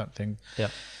documentary type thing. Yeah.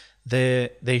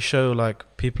 They show like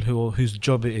people whose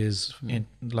job it is in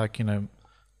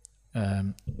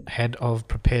head of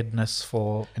preparedness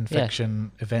for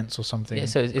infection events or something. Yeah,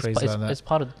 so it's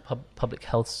part of the public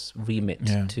health's remit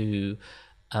to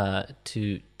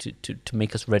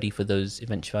make us ready for those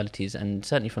eventualities. And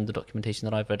certainly from the documentation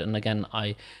that I've read, and again,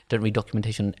 I don't read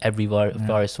documentation on every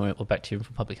virus or bacterium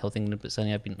from Public Health England, but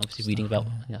certainly I've been obviously reading about.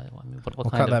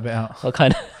 We'll cut that bit out. What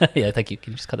kind of? Yeah, thank you.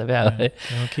 Can you just cut that bit out?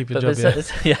 I'll keep your job.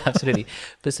 Yeah, absolutely.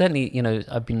 But certainly,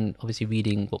 I've been obviously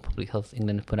reading what Public Health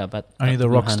England have put out about only the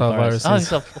rock star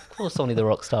viruses. Oh, of course, only the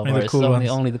rock star viruses.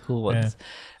 Only the cool ones.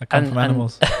 Yeah. Come from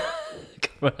animals. Come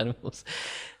from animals.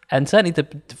 And certainly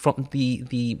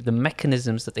the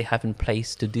mechanisms that they have in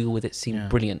place to deal with it seem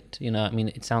brilliant. I mean,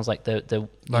 it sounds like they're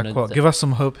what? Give us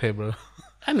some hope here, bro.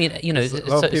 I mean,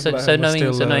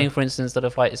 knowing, for instance, that a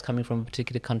flight is coming from a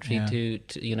particular country to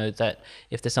that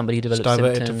if there's somebody who develops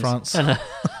divert symptoms, it to France.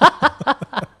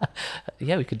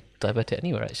 Yeah, we could divert it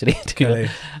anywhere actually. Calais.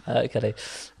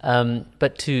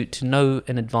 But to know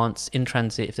in advance in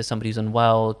transit if there's somebody who's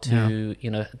unwell,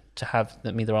 to have,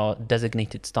 I mean, there are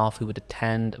designated staff who would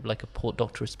attend, like a port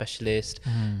doctor, a specialist,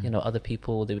 other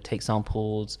people, they would take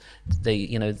samples. They,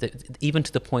 even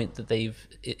to the point that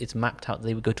it's mapped out,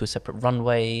 they would go to a separate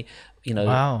runway,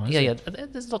 Wow.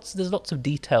 There's lots of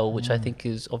detail, which I think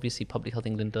is obviously Public Health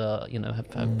England,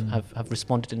 have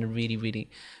responded in a really, really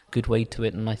good way to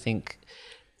it. And I think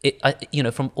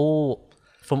from all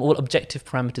objective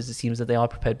parameters, it seems that they are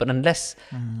prepared. But unless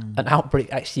an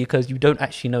outbreak actually occurs, you don't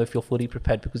actually know if you're fully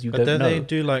prepared because you don't know. They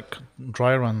do like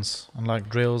dry runs and like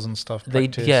drills and stuff.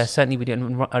 Certainly we do.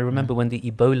 And I remember when the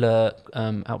Ebola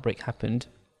outbreak happened,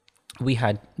 we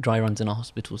had dry runs in our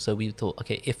hospital. So we thought,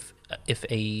 okay, if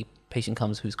a patient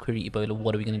comes who's query Ebola,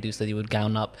 what are we going to do? So they would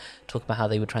gown up, talk about how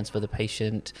they would transfer the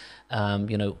patient, how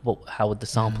would the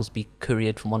samples be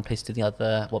couriered from one place to the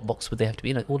other, what box would they have to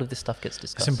be, all of this stuff gets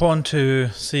discussed. It's important to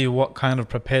see what kind of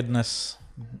preparedness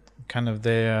kind of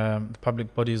the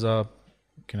public bodies are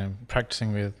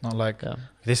practicing with, not like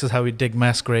this is how we dig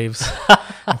mass graves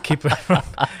and keep everyone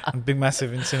and big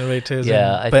massive incinerators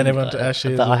and burn everyone to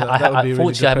ashes.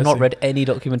 Unfortunately, I have not read any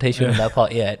documentation on that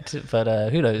part yet,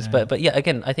 but who knows? But yeah,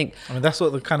 again, I think that's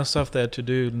what the kind of stuff they had to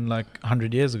do like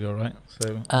 100 years ago, right? So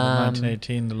in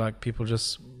 1918, like people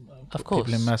just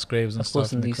people in mass graves and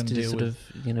stuff, and they used to sort of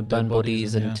burn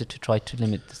bodies and to try to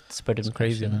limit the spread of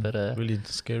infection. Crazy, man. Really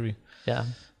scary. Yeah.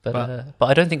 But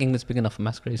I don't think England's big enough for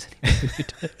mass graves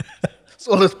anymore. It's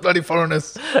all those bloody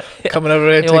foreigners coming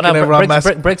over here, taking over our mass.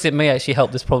 Brexit may actually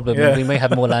help this problem. Yeah. We may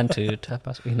have more land to have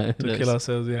mass, to kill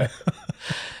ourselves. Yeah.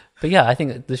 But yeah, I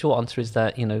think the short answer is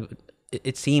that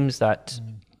it seems that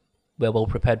we're well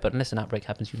prepared, but unless an outbreak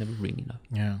happens, you never really know.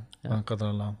 Yeah.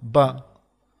 But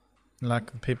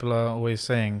like people are always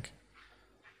saying,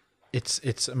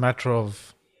 it's a matter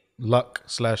of luck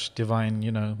 / divine,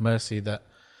 mercy that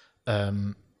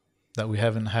we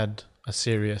haven't had a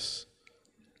serious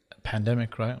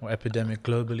pandemic, right, or epidemic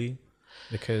globally,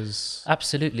 because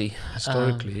absolutely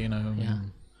historically, I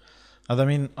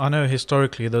mean, I know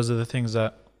historically those are the things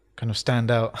that kind of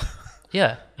stand out.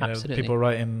 Yeah, absolutely. People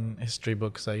write in history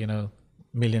books that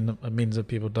millions of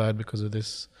people died because of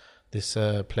this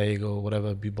plague or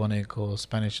whatever, bubonic or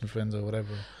Spanish influenza or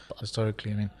whatever.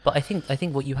 Historically, I mean. But I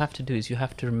think what you have to do is you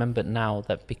have to remember now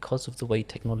that because of the way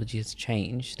technology has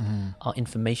changed, our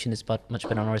information is much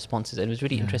better on our responses. And it was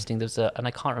really interesting. There's and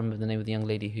I can't remember the name of the young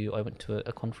lady who I went to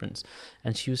a conference,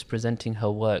 and she was presenting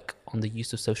her work on the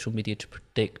use of social media to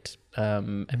predict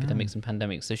epidemics and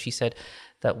pandemics. So she said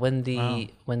that when the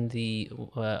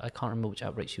I can't remember which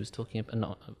outbreak she was talking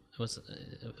about. It was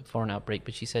a foreign outbreak,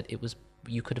 but she said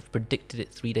you could have predicted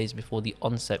it 3 days before the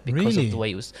onset because of the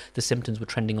way the symptoms were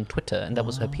trending on Twitter, and that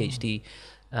was her PhD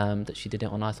that she did it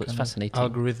on. I thought it was fascinating.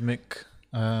 Algorithmic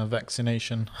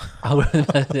vaccination.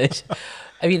 Algorithmic.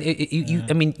 I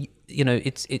mean,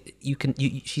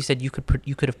 she said you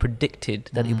could have predicted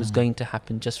that it was going to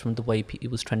happen just from the way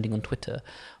it was trending on Twitter,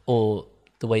 or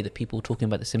the way that people were talking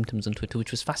about the symptoms on Twitter,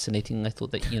 which was fascinating. I thought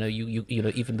that you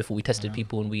even before we tested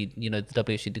people and we the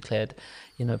WHO declared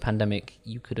a pandemic,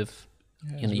 you could have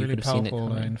you could have seen it.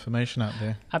 Information out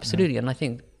there. Absolutely, and I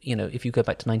think if you go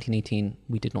back to 1918,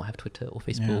 we did not have Twitter or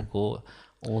Facebook or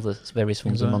all the various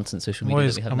forms of nonsense social media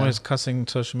that we have now. I'm always cussing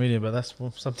social media, but that's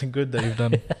something good that you've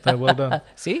done. Very well done.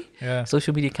 See, yeah,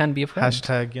 social media can be a friend.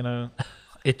 Hashtag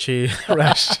itchy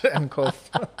rash and cough.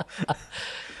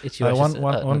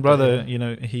 One brother,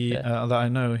 he that I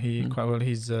know, he quite well.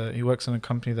 He works in a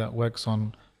company that works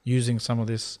on using some of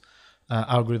this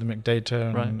algorithmic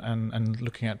data and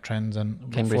looking at trends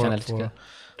and Cambridge Analytica.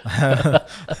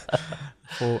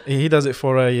 He does it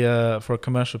for a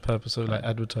commercial purpose, so like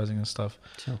advertising and stuff.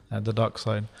 Sure. At the dark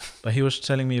side. But he was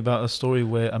telling me about a story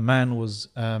where a man was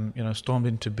stormed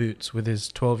into Boots with his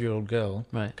 12-year-old girl.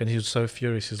 Right. And he was so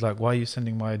furious. He's like, "Why are you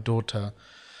sending my daughter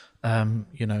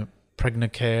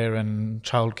pregnant care and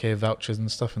childcare vouchers and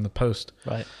stuff in the post?"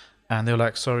 Right. And they were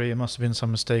like, "Sorry, it must have been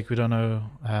some mistake. We don't know.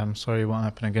 Sorry, it won't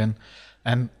happen again."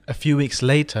 And a few weeks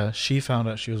later, she found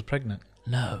out she was pregnant.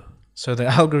 No. So the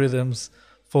algorithms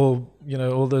for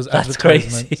all those That's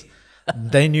advertisements, crazy.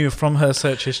 they knew from her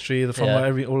search history, from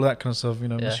all that kind of stuff,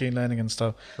 machine learning and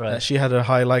stuff, that she had a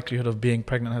high likelihood of being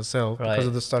pregnant herself because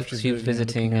of the stuff she's doing,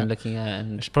 visiting and looking at,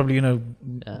 and she's probably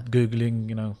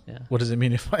googling, what does it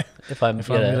mean if I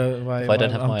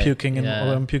don't have I'm puking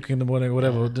or I'm puking in the morning or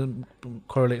whatever. It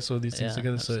correlates all these things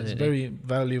together. Absolutely. So it's very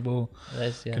valuable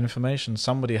information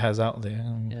somebody has out there.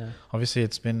 Obviously,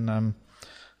 it's been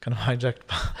kind of hijacked.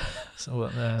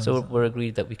 So we're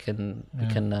agreed that we can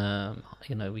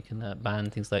ban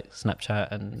things like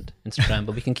Snapchat and Instagram,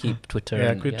 but we can keep Twitter.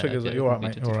 You're right,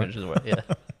 mate. You're right. Yeah.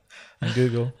 And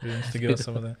Google, we used to give us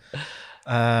some of that.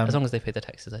 As long as they pay their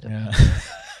taxes, I don't know.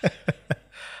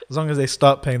 As long as they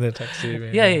start paying their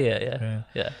taxes.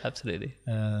 Yeah, absolutely.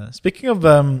 Speaking of,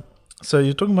 so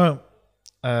you're talking about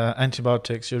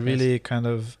antibiotics. You're really kind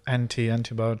of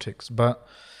anti-antibiotics, but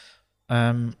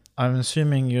I'm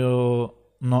assuming you're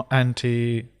not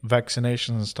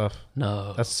anti-vaccination and stuff.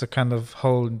 No. That's a kind of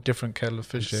whole different kettle of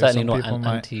fish. Certainly not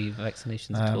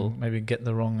anti-vaccinations at all. Maybe get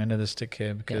the wrong end of the stick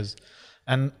here because...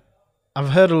 And I've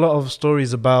heard a lot of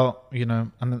stories about,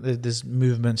 and there's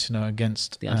movements,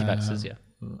 against... The anti-vaxxers,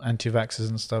 anti-vaxxers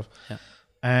and stuff. Yeah.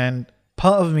 And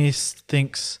part of me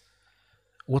thinks,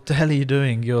 what the hell are you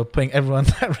doing? You're putting everyone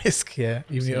at risk here,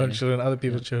 even your own children, other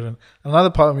people's children.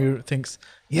 Another part of me thinks,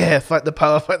 fight the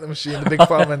power, fight the machine, the big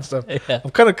pharma and stuff.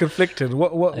 I'm kind of conflicted.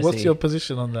 What's your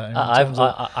position on that?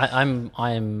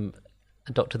 I'm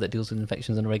a doctor that deals with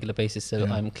infections on a regular basis, so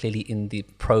I'm clearly in the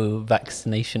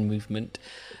pro-vaccination movement,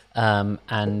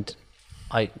 and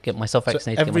I get myself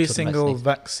vaccinated. So every single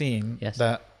vaccine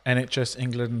that NHS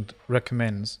England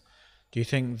recommends, do you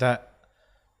think that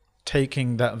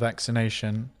taking that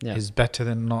vaccination is better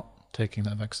than not taking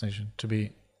that vaccination, to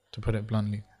put it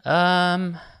bluntly?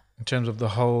 In terms of the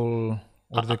whole,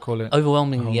 what do they call it?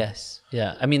 Overwhelmingly, yes.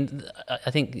 Yeah. I mean, I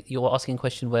think you're asking a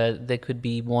question where there could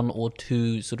be one or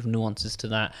two sort of nuances to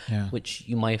that, which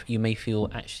you may feel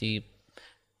actually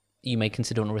you may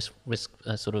consider on a risk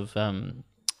sort of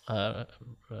a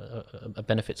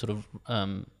benefit sort of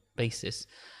basis.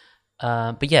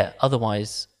 But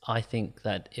otherwise, I think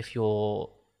that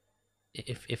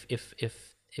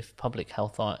if public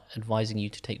health are advising you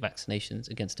to take vaccinations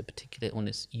against a particular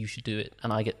illness, you should do it.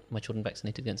 And I get my children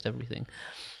vaccinated against everything.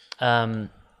 I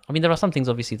mean, there are some things,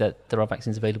 obviously, that there are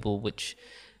vaccines available which...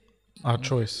 Our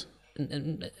choice. I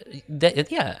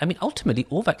mean, ultimately,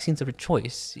 all vaccines are a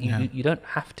choice. You don't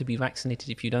have to be vaccinated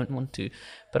if you don't want to.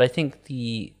 But I think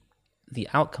the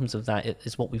outcomes of that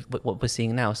is what we're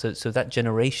seeing now. So that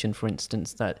generation, for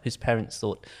instance, whose parents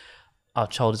thought our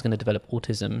child is going to develop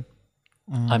autism,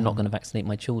 I'm not going to vaccinate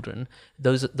my children.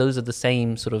 Those are the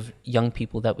same sort of young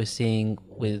people that we're seeing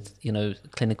with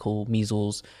clinical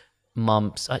measles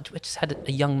mumps. I just had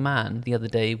a young man the other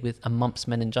day with a mumps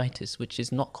meningitis, which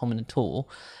is not common at all.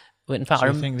 But in fact, so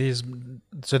I think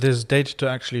there's data to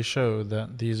actually show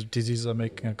that these diseases are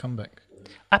making a comeback.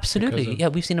 Absolutely, yeah.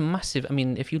 We've seen a massive. I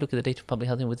mean, if you look at the data of public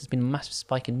health, there's been a massive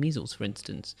spike in measles, for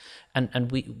instance,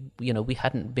 and we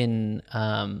hadn't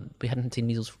seen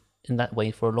measles in that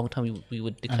way for a long time. We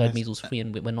were declared measles free,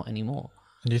 and we're not anymore.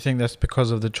 And do you think that's because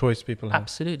of the choice people have?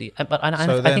 Absolutely, but But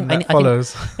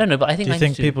I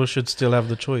think people should still have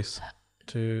the choice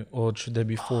or should they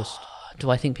be forced? Do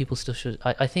I think people still should?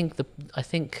 I think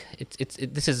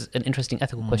this is an interesting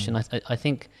ethical question. I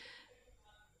think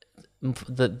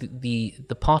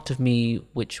the part of me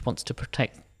which wants to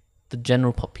protect the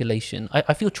general population,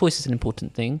 I feel choice is an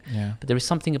important thing, but there is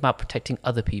something about protecting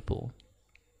other people.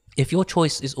 If your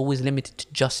choice is always limited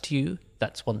to just you,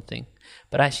 that's one thing.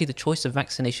 But actually the choice of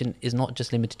vaccination is not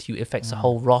just limited to you, it affects a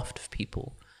whole raft of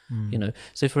people. You know,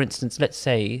 so for instance, let's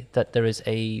say that there is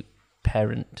a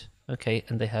parent, okay,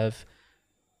 and they have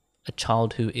a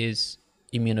child who is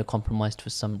immunocompromised for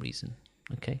some reason,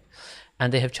 okay,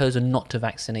 and they have chosen not to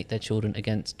vaccinate their children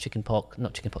against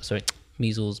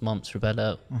measles, mumps,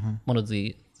 rubella, one of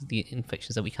the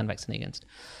infections that we can vaccinate against.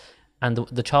 And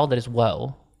the child that is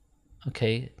well,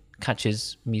 okay,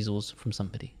 catches measles from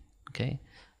somebody, okay,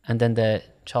 and then their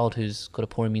child who's got a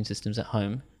poor immune system at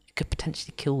home, it could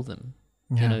potentially kill them.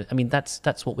 You know, I mean,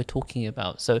 that's what we're talking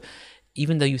about. So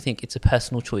even though you think it's a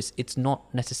personal choice, it's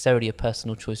not necessarily a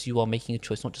personal choice. You are making a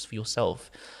choice not just for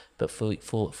yourself, but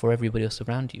for everybody else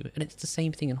around you. And it's the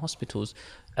same thing in hospitals.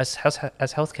 As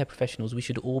healthcare professionals, we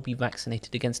should all be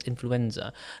vaccinated against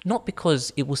influenza, not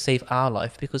because it will save our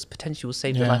life, because potentially will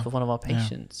save the life of one of our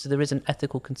patients. So there is an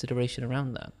ethical consideration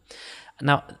around that.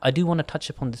 Now, I do want to touch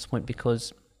upon this point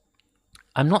because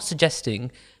I'm not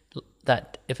suggesting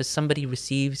that if somebody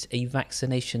receives a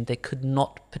vaccination, there could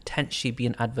not potentially be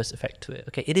an adverse effect to it.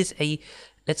 Okay, it is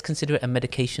let's consider it a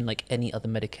medication like any other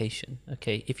medication.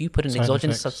 Okay, if you put an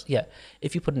exogenous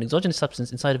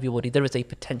substance inside of your body, there is a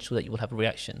potential that you will have a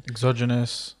reaction.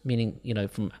 Exogenous meaning, you know,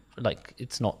 from like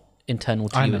it's not internal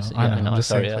to you. I know.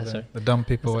 Sorry. The dumb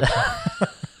people.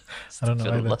 I don't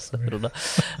know.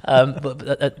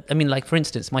 But I mean, like for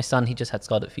instance, my son, he just had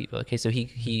scarlet fever. Okay, so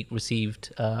he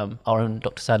received our own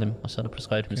Dr. Salim. My son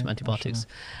prescribed him some antibiotics,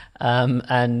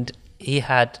 and he's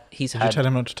had. Did you tell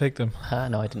him not to take them?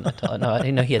 No, I didn't. I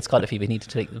didn't know he had scarlet fever. He needed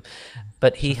to take them,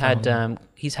 but he's had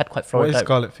quite. What is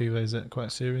scarlet fever? Is it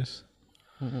quite serious?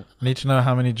 I need to know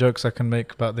how many jokes I can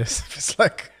make about this. If it's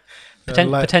like.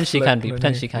 Potentially can be. But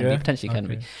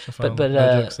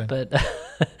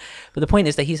the point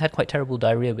is that he's had quite terrible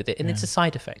diarrhea with it, and it's a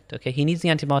side effect. Okay, he needs the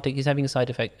antibiotic. He's having a side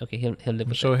effect. Okay, he'll live with it.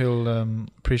 I'm sure he'll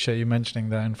appreciate you mentioning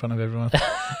that in front of everyone.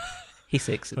 He's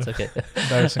 6. It's okay.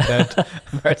 Embarrassing dad.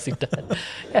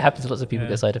 It happens. Lots of people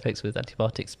get side effects with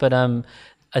antibiotics, but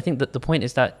I think that the point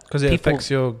is that because it affects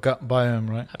your gut biome,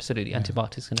 right? Absolutely,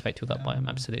 antibiotics can affect your gut biome.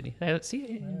 Absolutely.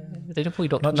 See, they don't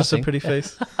doctor. Not just a pretty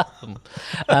face.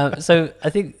 So I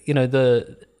think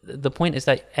the point is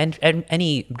that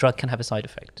any drug can have a side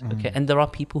effect. Okay, and there are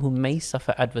people who may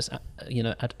suffer adverse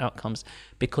outcomes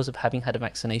because of having had a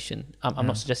vaccination. I'm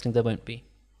not suggesting there won't be,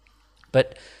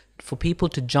 but for people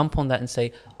to jump on that and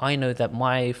say, I know that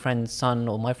my friend's son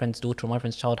or my friend's daughter or my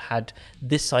friend's child had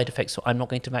this side effect, so I'm not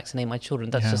going to vaccinate my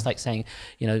children. That's just like saying,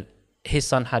 his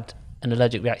son had an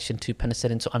allergic reaction to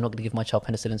penicillin, so I'm not going to give my child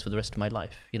penicillins for the rest of my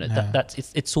life.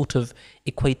 It's sort of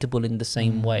equatable in the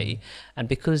same way. And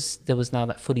because there was now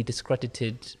that fully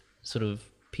discredited sort of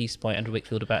piece by Andrew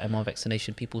Wakefield about MR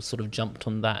vaccination, people sort of jumped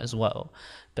on that as well.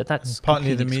 But that's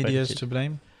partly the media is to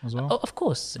blame as well. Oh, of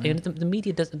course, the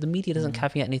media doesn't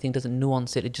caveat anything, doesn't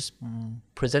nuance it. It just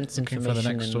presents information for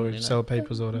the next story, sell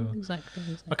papers or whatever. Exactly.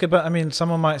 Okay, but I mean,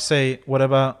 someone might say, "What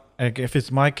about if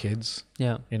it's my kids?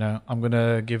 Yeah, I'm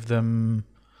gonna give them,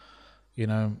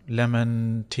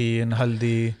 lemon tea and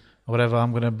haldi or whatever.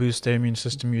 I'm gonna boost their immune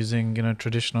system using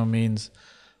traditional means."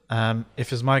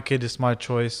 If it's my kid, it's my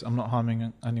choice. I'm not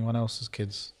harming anyone else's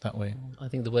kids that way. I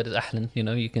think the word is ahlan.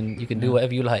 You can do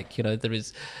whatever you like. There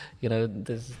is,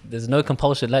 there's no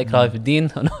compulsion like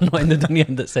Rafiddin, not in the dunya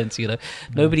in that sense.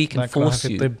 Nobody can force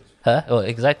you.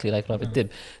 Exactly like Rafiddin.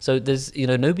 So there's,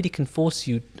 nobody can force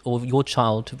you or your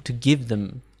child to give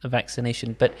them a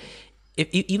vaccination. But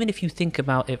even if you think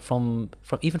about it from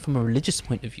a religious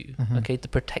point of view, okay, the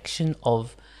protection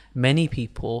of many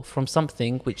people from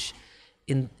something which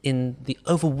in the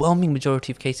overwhelming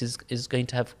majority of cases is going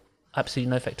to have absolutely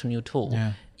no effect on you at all.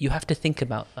 Yeah. You have to think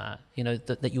about that,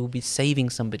 that you will be saving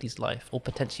somebody's life or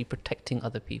potentially protecting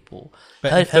other people.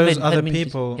 But if those other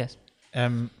people, yes.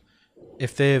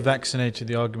 If they're vaccinated,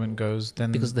 the argument goes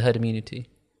then... Because of the herd immunity.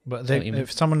 But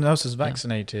if someone else is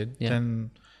vaccinated,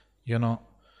 then you're not.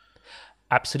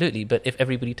 Absolutely, but if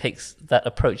everybody takes that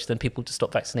approach, then people just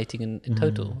stop vaccinating in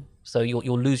total. So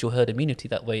you'll lose your herd immunity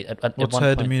that way. What's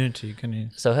herd immunity? Can you?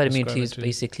 So herd immunity is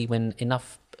basically when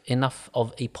enough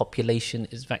of a population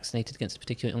is vaccinated against a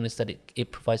particular illness that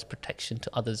it provides protection to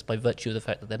others by virtue of the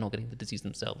fact that they're not getting the disease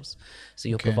themselves. So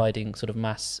you're providing sort of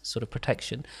mass sort of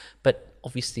protection. But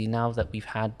obviously now that we've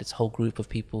had this whole group of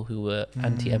people who were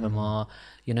anti-MMR,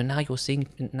 now you're seeing,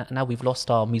 now we've lost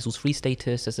our measles-free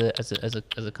status as a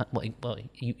well,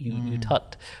 you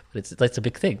tut, but that's a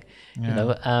big thing,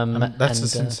 that's a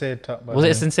sincere tut. Was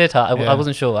it a sincere tut? I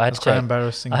wasn't sure. I had to check. Quite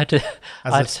embarrassing. I had to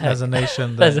as a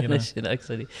nation,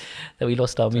 actually, that we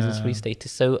lost our measles-free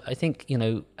status. So I think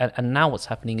and now what's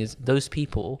happening is those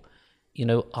people,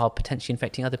 are potentially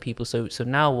infecting other people. So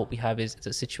now what we have is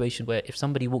a situation where if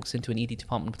somebody walks into an ED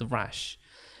department with a rash,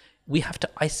 we have to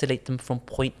isolate them from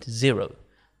point zero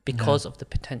because of the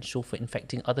potential for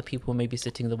infecting other people who may be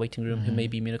sitting in the waiting room who may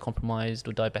be immunocompromised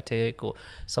or diabetic or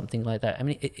something like that. I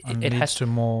mean, it has to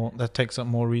more, that takes up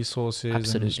more resources.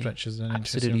 Absolutely. And stretches them.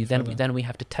 Absolutely. Then we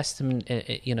have to test them,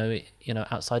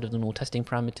 outside of the normal testing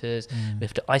parameters. We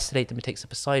have to isolate them. It takes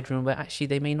up a side room where actually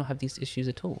they may not have these issues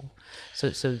at all. So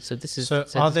this is. So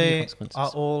are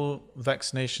all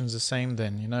vaccinations the same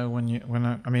then?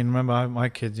 Remember my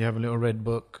kids, you have a little red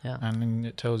book and then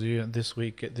it tells you this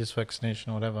week get this vaccination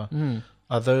or whatever.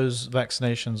 Are those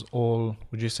vaccinations all,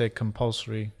 would you say,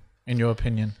 compulsory in your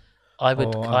opinion?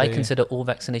 I consider all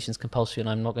vaccinations compulsory, and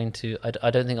I'm not going to.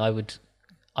 I don't think I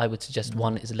would suggest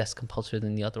one is less compulsory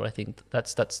than the other. I think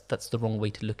that's the wrong way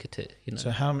to look at it.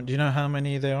 So do you know how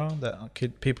many there are that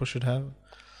people should have?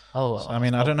 Oh, so, I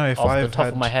don't know if off the top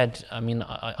of my head.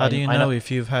 How do you know if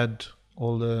you've had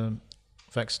all the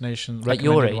vaccinations at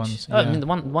your age? Ones? The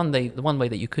one way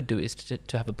that you could do is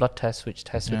to have a blood test, which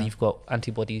tests whether you've got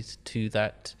antibodies to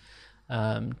that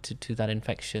to that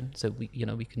infection. So we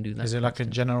can do that. Is it like a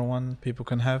general one people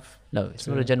can have? No, it's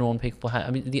not a general one people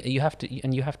have. You have to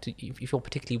if you're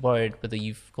particularly worried whether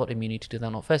you've got immunity to that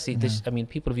or not. Firstly,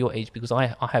 people of your age, because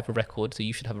I have a record, so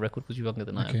you should have a record because you're younger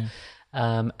than I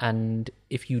am. And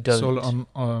if you don't, it's all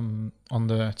on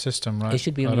the system, right? It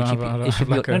should be on your GP. It should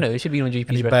be it should be on GP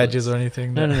records. Badges or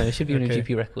anything? No. It should be on your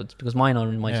GP records because mine are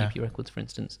in my GP records, for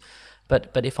instance.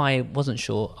 But if I wasn't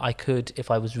sure, I could, if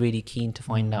I was really keen to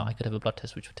find out, I could have a blood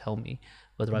test which would tell me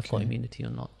whether I've got immunity or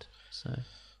not.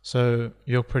 So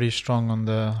you're pretty strong on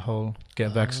the whole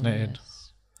get vaccinated.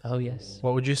 Yes. Oh yes.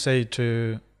 What would you say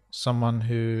to someone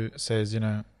who says,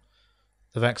 the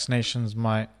vaccinations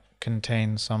might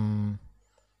contain some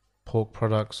pork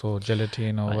products or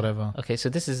gelatin or whatever? Okay, so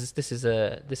this is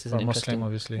an interesting, Muslim,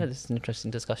 obviously. Yeah, this is an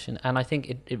interesting discussion, and I think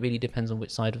it really depends on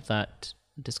which side of that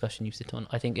discussion you sit on.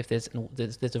 I think if there's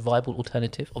a viable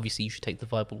alternative, obviously you should take the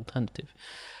viable alternative,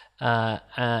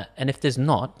 and if there's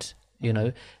not,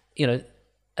 and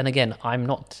again, I'm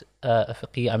not a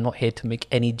faqih, I'm not here to make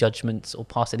any judgments or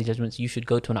pass any judgments. You should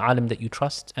go to an alim that you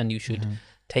trust and you should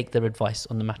take their advice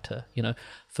on the matter.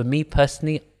 For me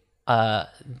personally,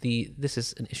 this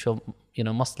is an issue of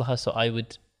maslaha, so I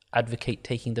would advocate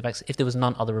taking the vaccine if there was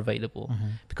none other available,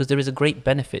 because there is a great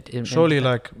benefit in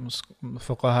like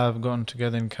fuqaha have gotten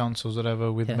together in councils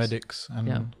whatever with medics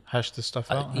and hashed this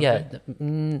stuff out.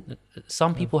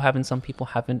 Some people have and some people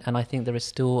haven't, and I think there is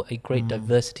still a great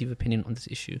diversity of opinion on this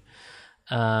issue,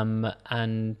 but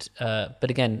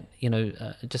again,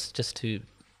 just to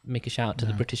make a shout out to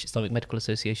the British Islamic Medical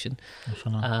Association.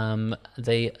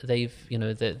 They've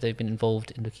been involved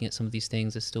in looking at some of these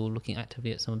things. They're still looking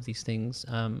actively at some of these things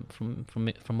from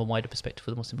a wider perspective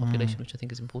for the Muslim population, which I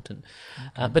think is important.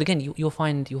 But again, you'll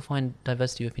find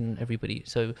diversity of opinion in everybody.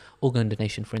 So organ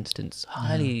donation, for instance,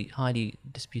 highly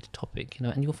disputed topic.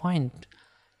 And you'll find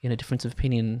difference of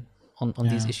opinion on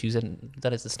these issues, and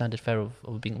that is the standard fare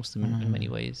of being Muslim in many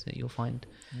ways. You'll find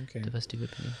diversity of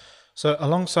opinion. So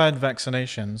alongside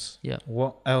vaccinations,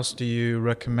 what else do you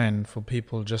recommend for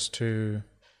people just to,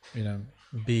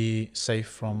 be safe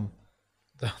from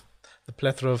the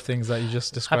plethora of things that you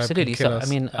just described? Absolutely. So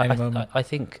I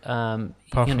think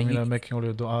apart from making all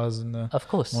your du'as in the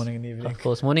morning and evening. Of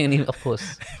course, morning and evening. Of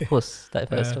course, that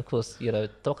first. Of course,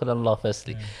 tawakkal on Allah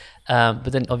firstly.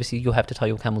 But then obviously you have to tie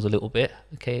your camels a little bit,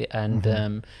 okay?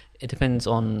 And it depends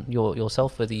on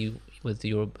yourself whether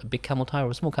you're a big camel tie or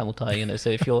a small camel tie. So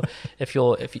if you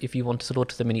want to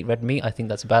slaughter them and eat red meat, I think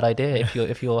that's a bad idea.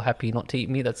 If you're happy not to eat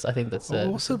meat, I think that's.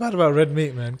 What's so bad about red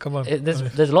meat, man? Come on.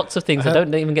 There's lots of things.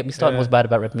 Don't even get me started. What's bad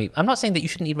about red meat? I'm not saying that you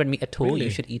shouldn't eat red meat at all. Really?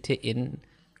 You should eat it in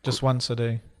just once a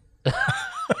day.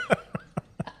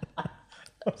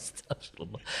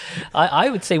 I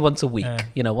would say once a week.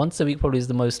 Once a week probably is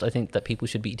the most I think that people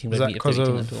should be eating red meat if they're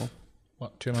eating at all.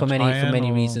 What, too much for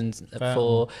many reasons. Fat?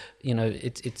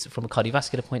 It's from a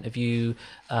cardiovascular point of view.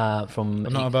 But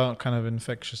not about kind of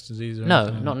infectious disease. Or No,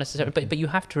 anything. not necessarily. But you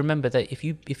have to remember that if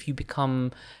you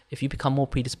become more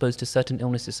predisposed to certain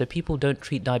illnesses, so people don't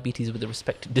treat diabetes with the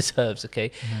respect it deserves. Okay,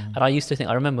 and I used to think.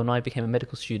 I remember when I became a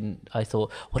medical student, I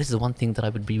thought, what is the one thing that I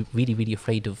would be really, really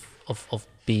afraid of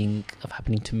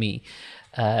happening to me?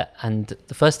 And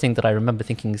the first thing that I remember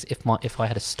thinking is if I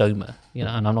had a stoma,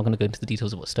 and I'm not going to go into the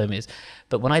details of what stoma is,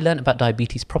 but when I learned about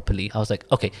diabetes properly, I was like,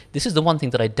 okay, this is the one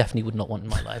thing that I definitely would not want in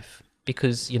my life,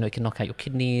 because it can knock out your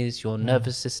kidneys, your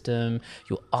nervous system,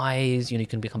 your eyes. You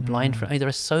can become blind from. There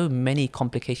are so many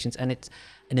complications, and it's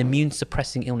an immune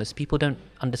suppressing illness. People don't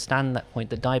understand that point.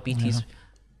 That diabetes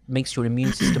makes your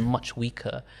immune system much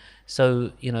weaker.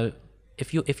 So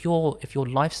if your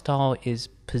lifestyle is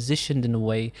positioned in a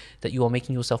way that you are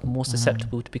making yourself more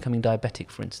susceptible to becoming diabetic,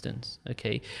 for instance,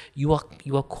 okay, you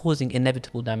are causing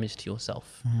inevitable damage to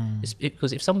yourself. It's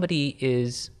because if somebody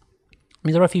is,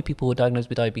 there are a few people who are diagnosed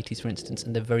with diabetes, for instance,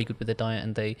 and they're very good with their diet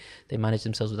and they manage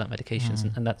themselves without medications,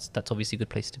 and that's obviously a good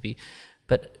place to be.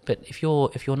 But if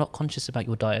you're not conscious about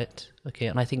your diet, okay,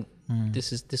 and I think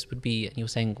this would be, and you're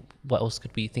saying what else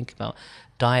could we think about?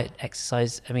 Diet,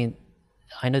 exercise.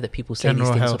 I know that people say general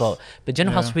these things health. a lot, but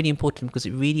general health is really important because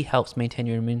it really helps maintain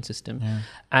your immune system.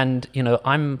 And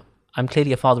I'm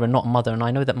clearly a father and not a mother, and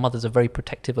I know that mothers are very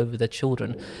protective over their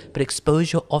children, but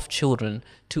exposure of children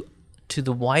to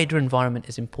the wider environment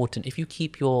is important. If you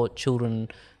keep your children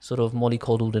sort of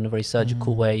mollycoddled in a very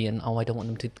surgical way, and I don't want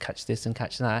them to catch this and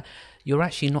catch that, you're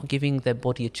actually not giving their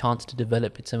body a chance to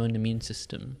develop its own immune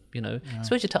system.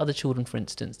 Exposure to other children, for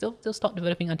instance, they'll start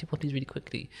developing antibodies really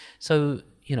quickly. So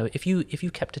if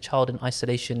you kept a child in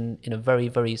isolation in a very,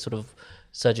 very sort of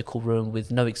surgical room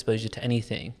with no exposure to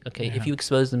anything, okay, if you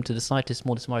expose them to the slightest,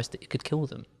 smallest virus, it could kill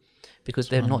them because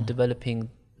they're not developing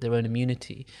their own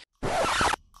immunity.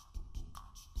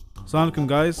 Assalamu alaikum,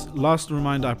 guys. Last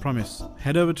reminder, I promise.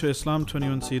 Head over to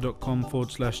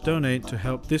islam21c.com/donate to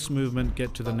help this movement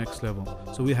get to the next level.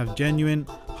 So we have genuine,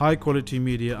 high quality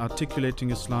media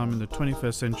articulating Islam in the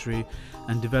 21st century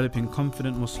and developing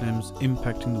confident Muslims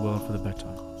impacting the world for the better.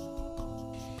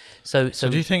 So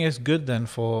do you think it's good then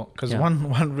because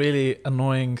one really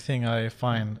annoying thing I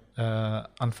find,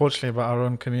 unfortunately about our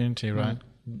own community, right?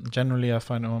 Generally I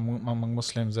find among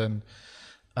Muslims and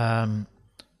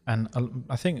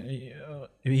I think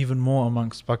even more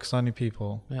amongst Pakistani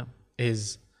people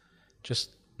is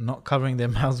just not covering their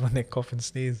mouths when they cough and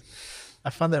sneeze.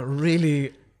 I find that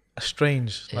really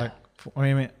strange. Like,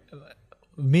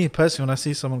 me personally, when I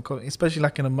see someone coughing, especially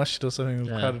like in a masjid or something with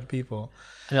crowded people,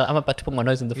 I'm about to put my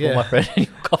nose in the floor, my friend, and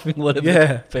you're coughing a little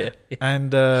bit.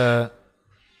 And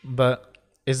but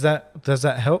does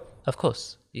that help? Of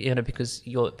course. Because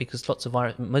lots of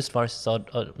most viruses are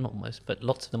not most, but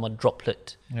lots of them are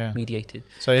droplet mediated.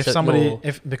 So if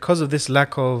because of this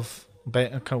lack of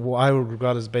what I would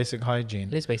regard as basic hygiene,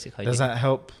 it is basic hygiene. Does that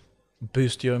help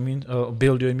boost your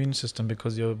build your immune system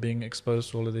because you're being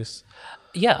exposed to all of this?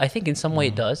 Yeah, I think in some way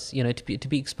it does. To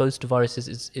be exposed to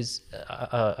viruses is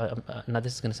now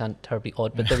this is going to sound terribly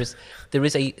odd, but there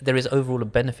is overall a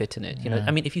benefit in it.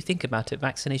 If you think about it,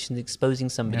 vaccination is exposing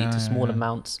somebody to small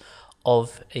amounts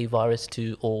of a virus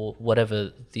or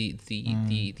whatever the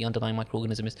underlying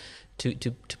microorganism is to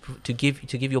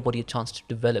give your body a chance to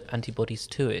develop antibodies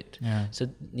to it. So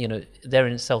there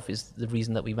in itself is the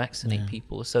reason that we vaccinate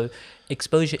people. So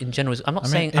exposure in general is, I'm not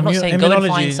saying go and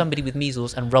find somebody with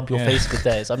measles and rub your face with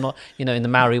theirs. I'm not in the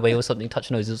Maori way or something, touch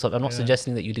noses or something. I'm not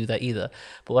suggesting that you do that either.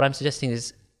 But what I'm suggesting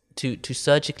is to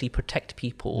surgically protect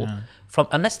people from,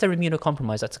 unless they're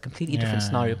immunocompromised, that's a completely different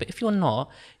scenario. But if you're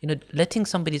not, letting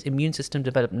somebody's immune system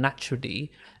develop naturally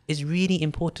is really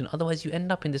important. Otherwise, you end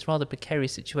up in this rather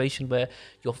precarious situation where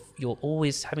you're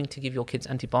always having to give your kids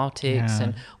antibiotics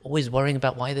and always worrying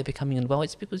about why they're becoming unwell.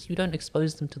 It's because you don't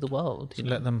expose them to the world.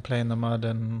 Let them play in the mud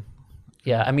and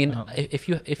if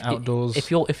outdoors.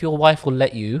 if your wife will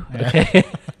let you, okay,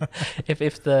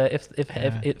 if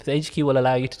the HQ will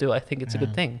allow you to do it, I think it's a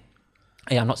good thing.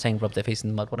 I'm not saying rub their face in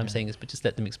the mud. What I'm saying is, but just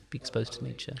let them be exposed to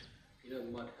nature.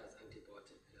 Mud has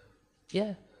antibiotics.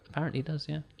 Yeah, apparently it does.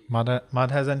 Yeah. Mud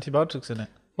has antibiotics in it.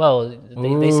 Well,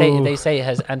 they say it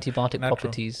has antibiotic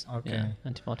properties. Okay. Yeah,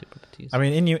 antibiotic properties.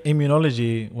 In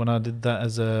immunology, when I did that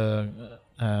as a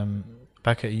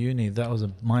back at uni, that was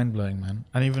mind blowing, man.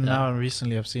 And even now,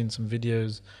 recently, I've seen some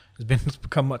videos. It's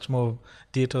become much more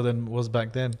detailed than it was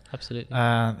back then. Absolutely.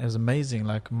 And it was amazing,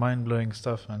 like mind blowing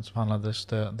stuff. And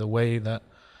subhanAllah, the way that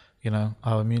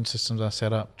our immune systems are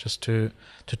set up just to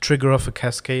trigger off a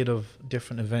cascade of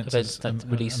different events. Events that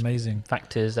release amazing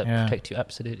factors that protect you.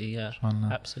 Absolutely, yeah,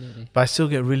 absolutely. But I still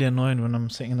get really annoyed when I'm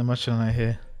sitting in the masjid and I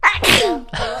hear.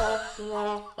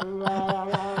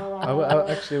 I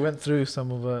actually went through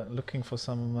some of looking for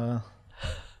some.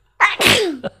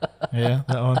 Yeah,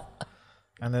 that one.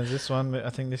 And then this one, I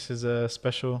think this is a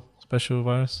special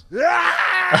virus.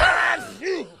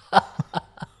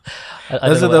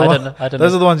 Those are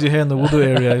the ones you hear in the wudu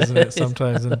area, isn't it?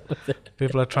 Sometimes, and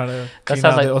people are trying to clean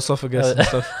out their esophagus and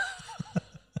stuff.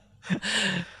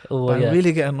 I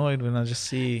really get annoyed when I just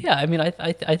see. Yeah, I mean, I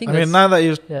think. I mean, now that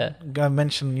you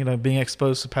mentioned, being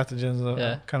exposed to pathogens,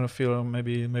 I kind of feel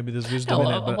maybe there's wisdom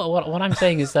in it. But what I'm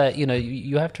saying is that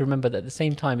you have to remember that at the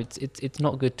same time, it's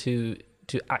not good to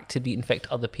actively infect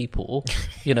other people.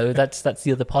 That's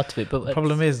the other part of it. But the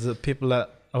problem is that people that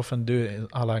often do it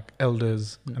are like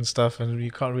elders and stuff, and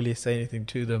you can't really say anything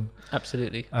to them.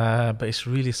 Absolutely. But it's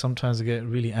really, sometimes I get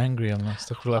really angry and I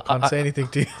can't say anything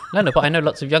to you. No, but I know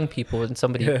lots of young people and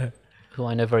somebody who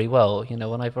I know very well.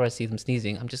 Whenever I see them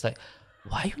sneezing, I'm just like,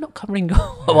 why are you not covering?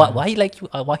 Why are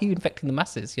you infecting the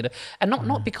masses? And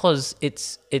not because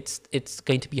it's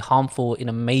going to be harmful in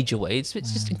a major way. It's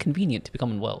just inconvenient to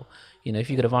become unwell. If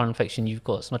you get a viral infection, you've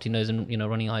got snotty nose and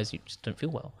running eyes, you just don't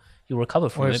feel well. You'll recover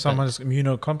from it. Or if someone's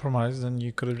immunocompromised, then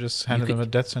you could have just handed them a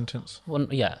death sentence. Well,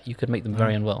 yeah, you could make them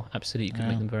very unwell. Absolutely, you could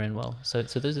make them very unwell. So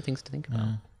those are things to think about.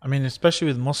 I mean, especially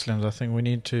with Muslims, I think we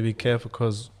need to be careful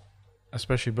because,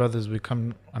 especially brothers, we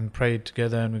come and pray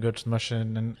together and we go to the masjid,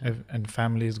 and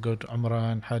families go to Umrah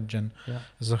and Hajj, and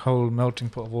there's a whole melting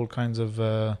pot of all kinds of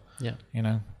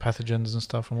pathogens and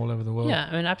stuff from all over the world. Yeah,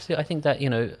 I mean, absolutely. I think that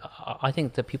I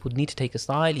think that people need to take a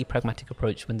slightly pragmatic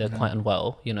approach when they're quite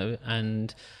unwell.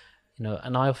 And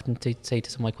I often say to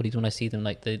some of my colleagues when I see them,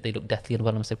 like they look deathly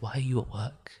unwell, and I say, why are you at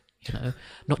work?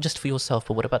 Not just for yourself,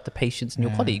 but what about the patients and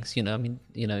your colleagues? I mean,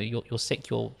 you're sick.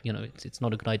 It's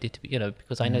not a good idea to be.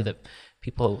 Because I know that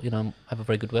people, have a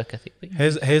very good work ethic. But,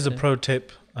 here's a pro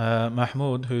tip.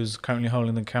 Mahmoud, who's currently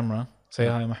holding the camera, say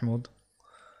hi, Mahmoud.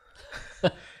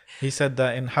 He said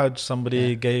that in Hajj,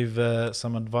 somebody gave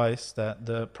some advice that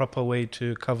the proper way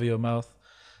to cover your mouth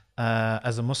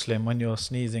as a Muslim when you're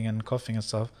sneezing and coughing and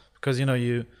stuff, because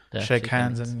you shake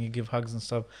hands and you give hugs and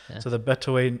stuff. So the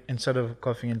better way, instead of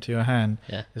coughing into your hand,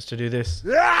 is to do this.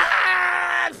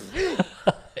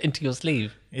 Into your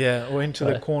sleeve. Yeah, or into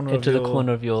the corner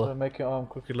of your. So make your arm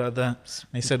crooked like that.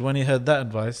 And he said when he heard that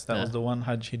advice, that was the one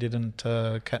Hajj he didn't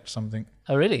catch something.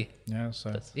 Oh really? Yeah.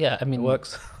 So I mean, it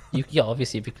works.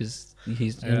 Obviously, because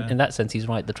he's in that sense he's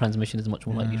right. The transmission is much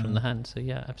more likely from the hand. So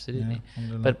absolutely.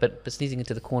 But sneezing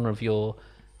into the corner of your.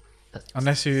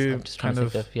 Unless you kind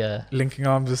of linking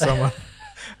arms with someone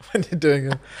when you're doing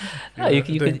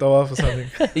doing tawaf or something.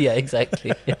 Yeah,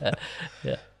 exactly.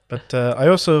 Yeah. But I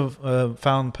also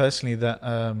found personally that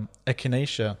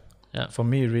echinacea for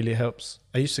me really helps.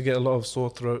 I used to get a lot of sore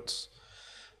throats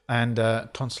and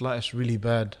tonsillitis really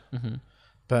bad. Mm-hmm.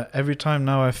 But every time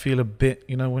now I feel a bit,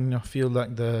 when I feel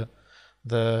like the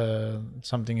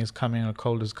something is coming, a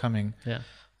cold is coming. Yeah.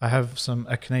 I have some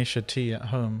echinacea tea at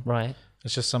home. Right.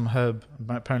 It's just some herb.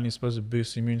 Apparently it's supposed to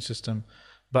boost the immune system.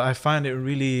 But I find it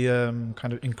really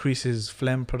kind of increases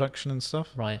phlegm production and stuff.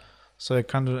 Right. So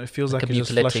it feels like it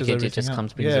just flushes everything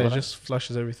out. It just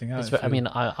flushes everything out. I mean,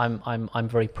 I'm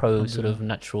very pro sort of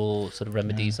natural sort of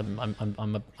remedies. I'm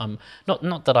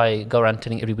not that I go around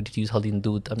telling everybody to use haldi and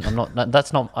doodh. I'm not.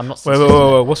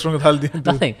 Wait, what's wrong with haldi and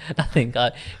doodh? Nothing.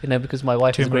 Because my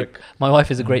wife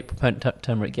is a great proponent of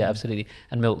turmeric. Yeah, absolutely,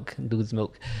 and milk, doodh's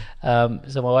milk.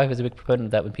 So my wife is a big proponent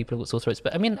of that when people have got sore throats.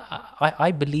 But I mean,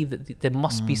 I believe that there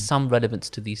must be some relevance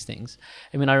to these things.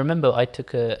 I mean, I remember I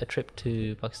took a trip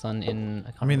to Pakistan.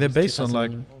 They're based on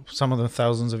like some of the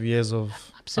thousands of years of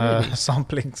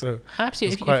sampling, so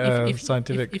absolutely. It's quite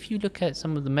scientific. If you look at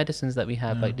some of the medicines that we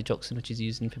have, like digoxin, which is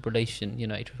used in fibrillation,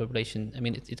 atrial fibrillation, I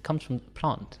mean, it comes from the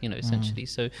plant, essentially.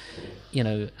 So,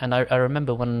 and I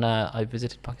remember when I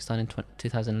visited Pakistan in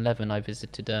 2011, I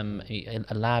visited a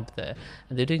lab there,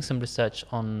 and they're doing some research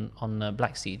on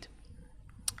black seed.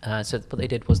 So what they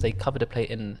did was they covered a plate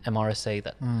in MRSA,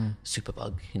 that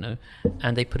superbug,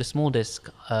 and they put a small disc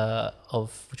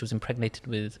which was impregnated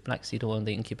with black seed oil, and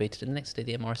they incubated it. And the next day,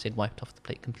 the MRSA wiped off the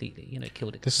plate completely.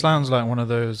 Killed it. This sounds like one of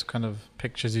those kind of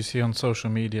pictures you see on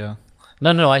social media.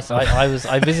 No.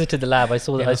 I visited the lab. I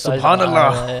saw that.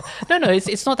 Subhanallah. No.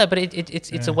 It's not that, but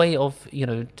it's a way of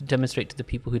to demonstrate to the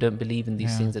people who don't believe in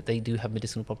these things that they do have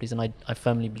medicinal properties, and I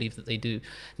firmly believe that they do.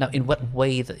 Now, in what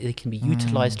way that they can be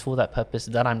utilized for that purpose,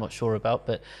 that I'm not sure about,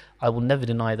 but I will never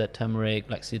deny that turmeric,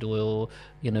 black seed oil,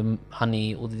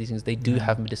 honey, all of these things, they do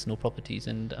have medicinal properties,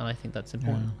 and I think that's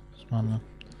important. Subhanallah.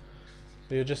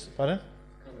 You're just pardon?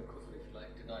 Kind of kufr if you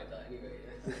like deny that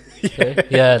anyway.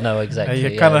 Yeah, no, exactly.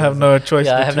 You kind of have no choice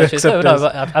I but have to no choice. accept No, it.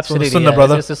 but absolutely. Sunnah,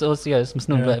 brother. It's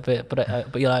Muslim,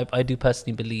 but I do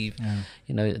personally believe,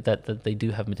 that they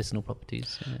do have medicinal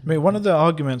properties. I mean, one of the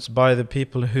arguments by the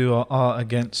people who are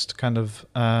against kind of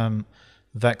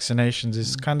vaccinations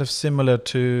is kind of similar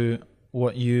to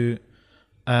what you,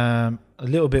 a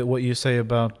little bit what you say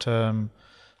about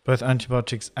both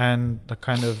antibiotics and the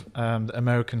kind of the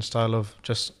American style of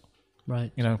just,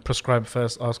 right, prescribe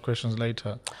first, ask questions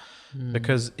later.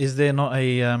 Because is there not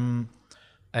a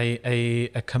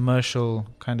commercial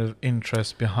kind of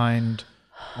interest behind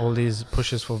all these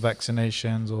pushes for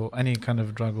vaccinations or any kind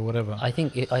of drug or whatever? I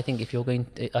think if you're going,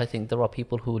 I think there are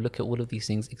people who look at all of these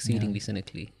things exceedingly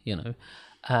cynically,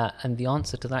 and the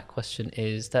answer to that question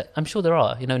is that I'm sure there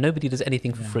are. Nobody does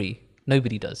anything for free.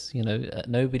 Nobody does.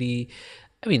 Nobody.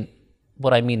 I mean,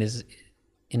 what I mean is,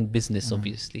 in business,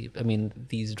 obviously. I mean,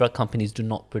 these drug companies do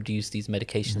not produce these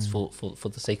medications for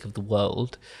the sake of the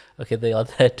world. Okay, they are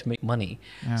there to make money.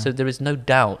 Yeah. So there is no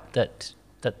doubt that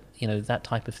that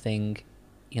type of thing,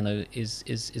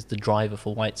 is the driver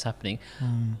for why it's happening.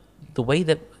 The way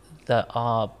that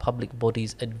our public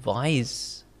bodies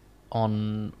advise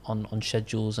on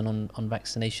schedules and on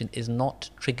vaccination is not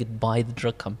triggered by the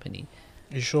drug company.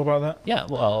 Are you sure about that? Yeah,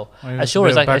 well, as sure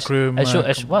as I can.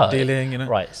 Dealing,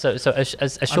 right. So as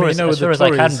sure as I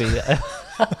can be.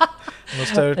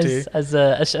 Austerity. As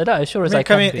sure as I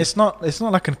can be. It's not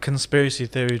like a conspiracy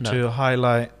theory to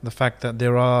highlight the fact that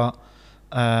there are,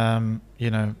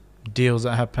 deals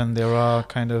that happen. There are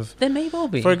kind of. There may well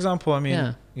be. For example, I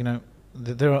mean,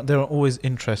 there are always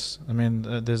interests. I mean,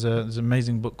 there's an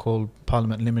amazing book called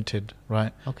Parliament Limited,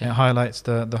 right? Okay. It highlights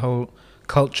the whole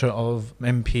culture of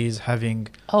MPs having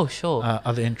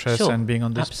other interests and being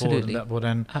on this board and that board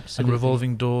and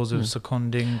revolving doors of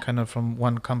seconding kind of from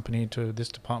one company to this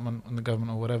department in the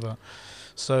government or whatever.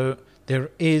 So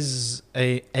there is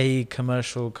a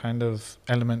commercial kind of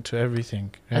element to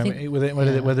everything.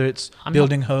 Whether it's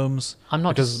building homes,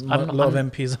 because a lot of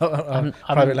MPs are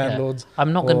private landlords.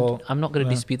 I'm not going to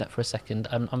dispute that for a second.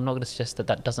 I'm not going to suggest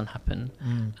that doesn't happen.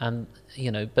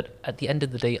 But at the end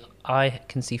of the day, I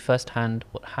can see firsthand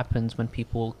what happens when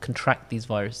people contract these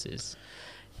viruses.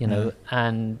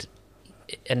 And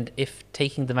if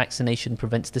taking the vaccination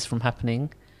prevents this from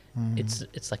happening,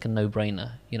 it's like a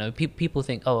no-brainer. People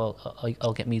think,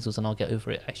 I'll get measles and I'll get over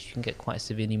it. Actually, you can get quite a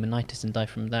severe pneumonitis and die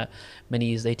from that. Many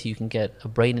years later, you can get a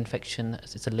brain infection.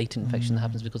 It's a latent infection that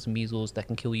happens because of measles that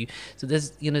can kill you. So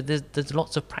there's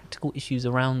lots of practical issues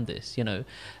around this.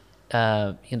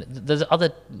 There's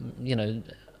other.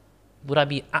 Would I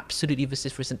be absolutely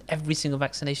vociferous in every single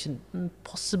vaccination?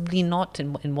 Possibly not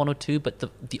in one or two, but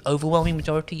the overwhelming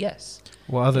majority, yes.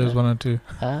 What others, one or two?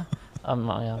 I'm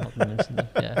not going to mention them.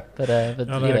 Yeah, but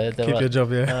keep your job.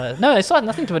 No, it's not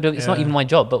nothing to do. It's not even my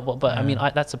job. But I mean,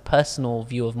 that's a personal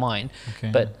view of mine.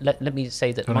 Okay. But let me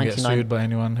say that 99. Get sued by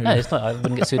anyone? No, it's not. I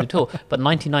wouldn't get sued at all. But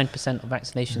 99% of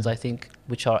vaccinations, I think,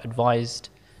 which are advised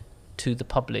to the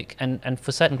public, and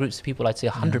for certain groups of people, I'd say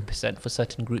 100%. For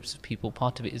certain groups of people,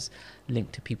 part of it is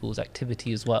linked to people's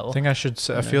activity as well. I think I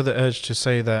feel the urge to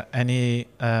say that any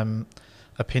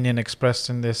opinion expressed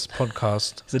in this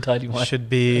podcast should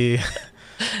be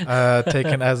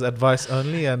taken as advice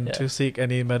only, and to seek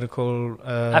any medical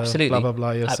absolutely blah blah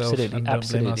blah yourself.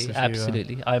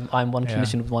 Absolutely. I'm one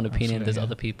clinician with one opinion. There's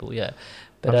other people. Yeah.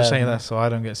 But I'm just saying that so I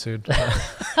don't get sued.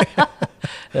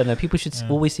 No, people should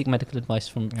always seek medical advice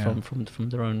from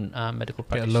their own medical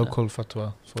practitioner. Get a local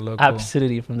fatwa for local.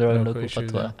 Absolutely, from their own local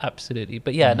fatwa. Absolutely,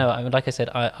 but no. I mean, like I said,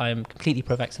 I'm completely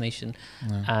pro-vaccination,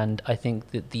 and I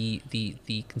think that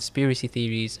the conspiracy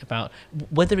theories about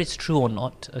whether it's true or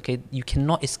not, okay, you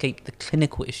cannot escape the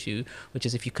clinical issue, which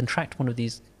is if you contract one of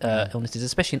these illnesses,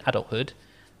 especially in adulthood,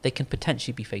 they can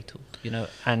potentially be fatal,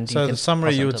 and so the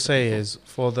summary you would say is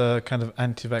for the kind of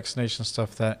anti-vaccination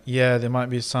stuff that there might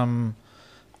be some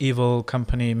evil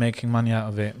company making money out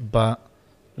of it, but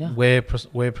we're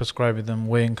prescribing them,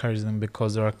 we're encouraging them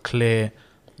because there are clearly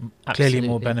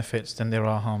more benefits than there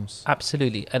are harms.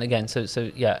 Absolutely, and again, so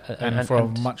and for a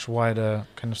much wider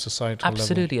kind of societal level.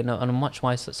 Absolutely, and on a much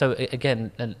wider. So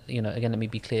again, let me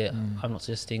be clear. I'm not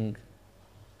suggesting.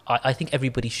 I think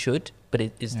everybody should, but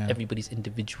it is everybody's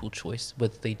individual choice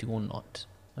whether they do or not.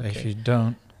 Okay. If you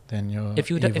don't, then you're if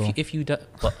you evil. don't, if you don't,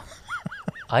 well,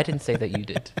 I didn't say that you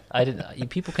did. I didn't.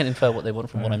 People can infer what they want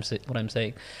from what I'm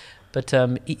saying. But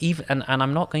even and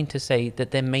I'm not going to say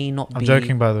that there may not be. I'm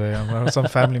joking, by the way. I have some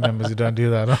family members who don't do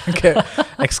that. I get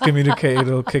excommunicated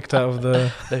or kicked out of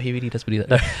the. No, he really does believe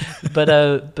that.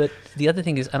 No. But the other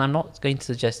thing is, and I'm not going to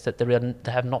suggest that there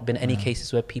have not been any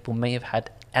cases where people may have had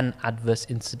an adverse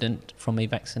incident from a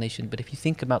vaccination. But if you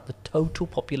think about the total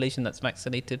population that's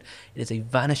vaccinated, it is a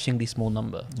vanishingly small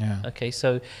number. Yeah. Okay,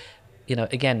 so.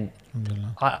 Again,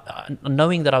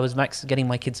 knowing that I was getting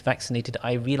my kids vaccinated,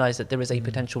 I realized that there is a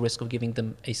potential risk of giving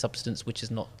them a substance which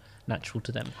is not natural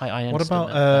to them. I what about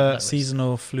that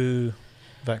seasonal flu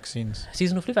vaccines?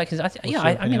 Seasonal flu vaccines? I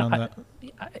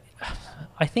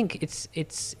think it's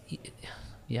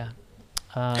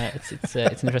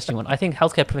an interesting one. I think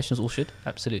healthcare professionals all should,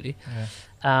 absolutely.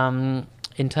 Yeah.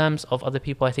 In terms of other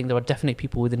people, I think there are definitely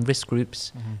people within risk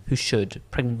groups who should.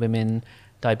 Pregnant women,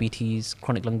 diabetes,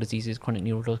 chronic lung diseases, chronic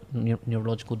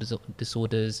neurological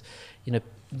disorders, the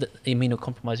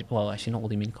immunocompromised. Well, actually, not all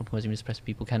the immunocompromised, immunosuppressed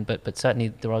people can, but certainly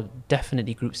there are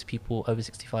definitely groups of people over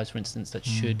 65, for instance, that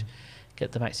should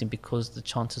get the vaccine because the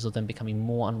chances of them becoming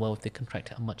more unwell if they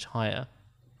contract it are much higher.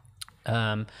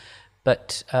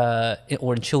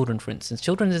 Or in children, for instance,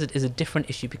 children is a different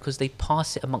issue because they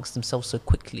pass it amongst themselves so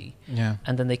quickly,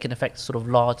 and then they can affect sort of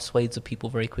large swathes of people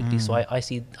very quickly. So I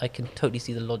can totally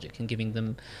see the logic in giving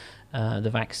them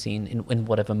the vaccine in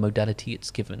whatever modality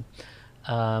it's given.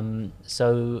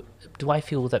 So do I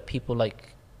feel that people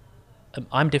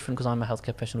I'm different because I'm a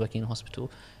healthcare professional working in a hospital.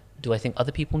 Do I think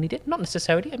other people need it? Not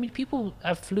necessarily. I mean, people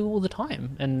have flu all the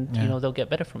time, and they'll get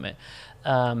better from it.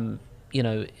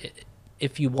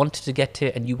 If you wanted to get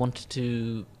it and you wanted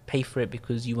to pay for it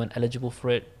because you weren't eligible for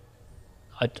it,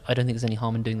 I don't think there's any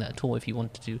harm in doing that at all if you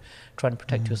wanted to try and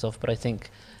protect yourself. But I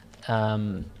think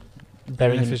even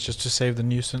if it's just to save the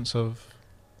nuisance of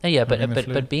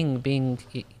but being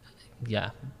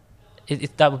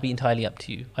that would be entirely up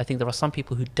to you. I think there are some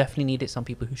people who definitely need it, some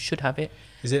people who should have it.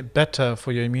 Is it better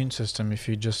for your immune system if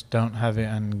you just don't have it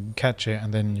and catch it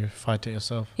and then you fight it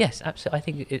yourself? Yes, absolutely. I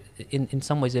think in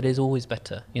some ways it is always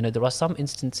better. There are some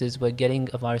instances where getting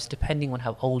a virus, depending on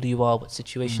how old you are, what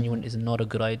situation you're in, is not a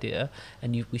good idea,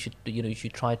 and you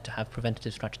should try to have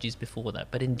preventative strategies before that.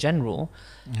 But in general,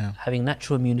 having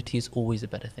natural immunity is always a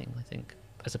better thing, I think,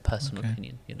 as a personal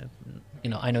opinion.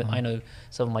 I know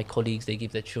some of my colleagues, they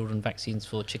give their children vaccines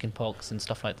for chickenpox and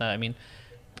stuff like that. I mean,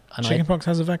 chickenpox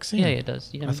has a vaccine? Yeah, it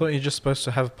does. I thought you're just supposed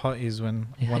to have parties when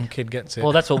one kid gets it.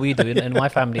 Well, that's what we do in my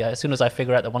family. As soon as I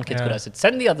figure out that one kid's good, I said,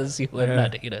 send the others who haven't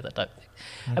had it, that type of thing.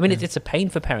 Okay. I mean, it's a pain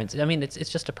for parents. I mean, it's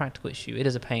just a practical issue. It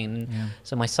is a pain. Yeah.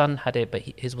 So my son had it, but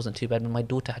his wasn't too bad. When my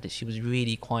daughter had it, she was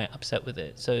really quite upset with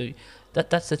it. So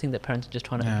that's the thing that parents are just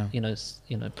trying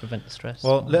to, prevent the stress.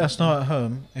 Well, let us know at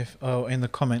home in the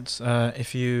comments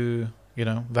if you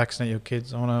vaccinate your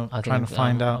kids. I want to try and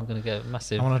find out. I'm going to go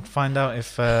massive. I want to find out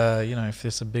if if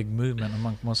there's a big movement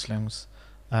among Muslims,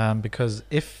 because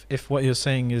if what you're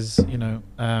saying is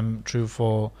true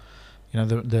for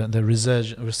the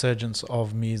resurgence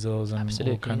of measles and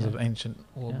all kinds of ancient,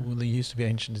 they used to be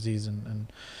ancient disease,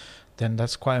 and then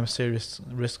that's quite a serious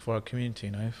risk for our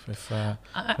community. If we're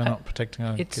not protecting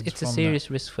our kids from that. It's a serious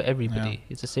risk for everybody.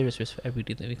 Yeah. It's a serious risk for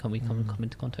everybody that we come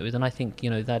into contact with, and I think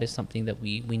that is something that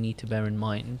we need to bear in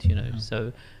mind.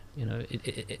 So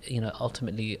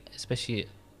ultimately, especially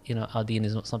our deen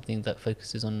is not something that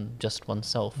focuses on just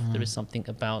oneself. There is something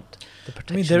about the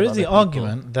protection. I mean, there is the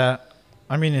argument that,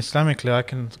 Islamically, I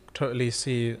can totally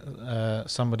see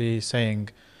somebody saying,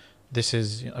 this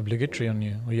is obligatory on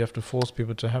you, or you have to force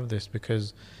people to have this,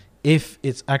 because if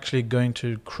it's actually going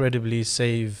to credibly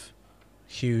save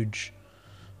huge,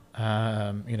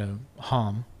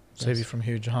 harm, save you from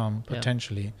huge harm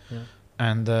potentially,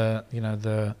 and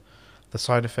the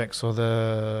side effects or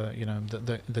the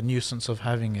nuisance of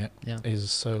having it is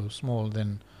so small,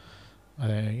 then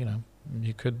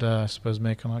you could, I suppose,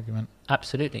 make an argument.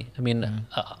 Absolutely. I mean,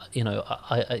 I'm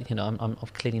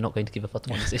clearly not going to give a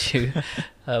fatwa on this issue.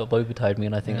 Woe betide me,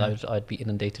 and I think I'd be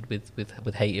inundated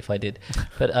with hate if I did.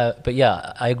 But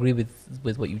yeah, I agree with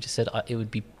what you just said. It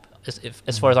would be,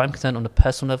 as far as I'm concerned, on a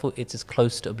personal level, it's as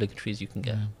close to obligatory as you can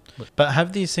get. But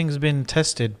have these things been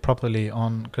tested properly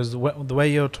on? Because the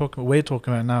way we're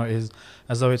talking about now is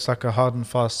as though it's like a hard and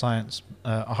fast science,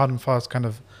 a hard and fast kind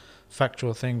of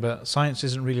factual thing, but science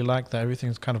isn't really like that.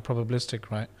 Everything's kind of probabilistic,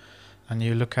 right? And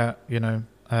you look at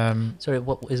sorry,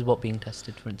 what being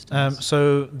tested, for instance?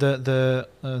 So the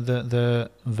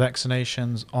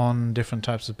vaccinations on different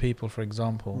types of people, for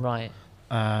example, right?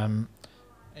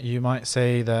 You might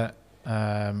say that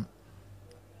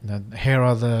here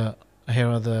are here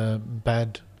are the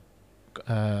bad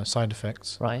side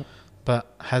effects. Right.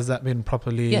 But has that been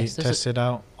properly tested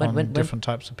out on different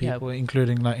types of people,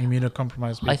 including like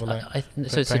immunocompromised people?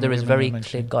 So there is very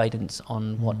clear guidance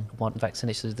on what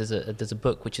vaccinations. There's a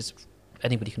book which is,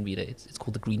 anybody can read it. It's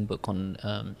called the Green Book on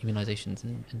immunizations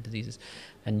and diseases,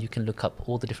 and you can look up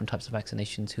all the different types of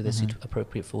vaccinations, who they're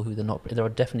appropriate for, who they're not. There are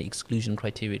definitely exclusion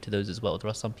criteria to those as well. There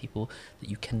are some people that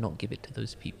you cannot give it to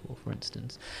those people, for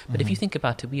instance. But if you think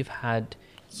about it, we've had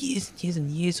years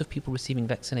and years of people receiving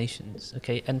vaccinations,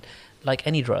 okay? And like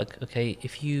any drug, okay,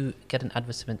 if you get an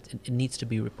adverse event, it needs to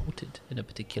be reported in a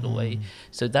particular way.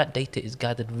 So that data is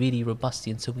gathered really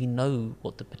robustly, and so we know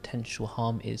what the potential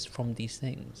harm is from these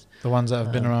things. The ones that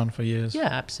have been around for years. Yeah,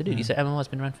 absolutely. So MMR has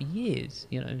been around for years,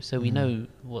 so we know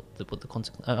what the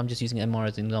consequence. I'm just using MMR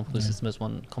as an example because it's the most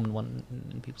common one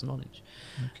in people's knowledge.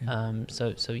 Okay.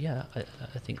 So yeah,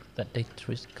 I think that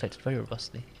data is collected very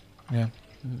robustly. Yeah.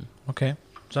 Okay.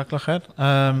 Jazakallah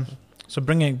khair. So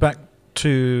bringing it back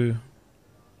to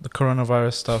the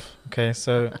coronavirus stuff. Okay,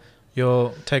 so your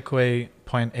takeaway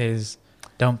point is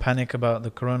don't panic about the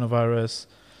coronavirus.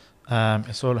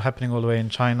 It's all happening all the way in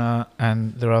China,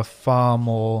 and there are far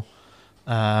more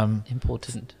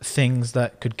important things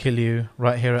that could kill you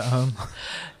right here at home.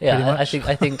 Yeah, I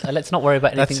think let's not worry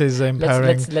about anything. That's his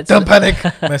empowering. Let's don't panic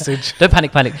message. Don't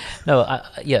panic. No,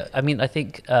 I mean, I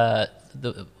think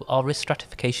our risk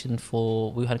stratification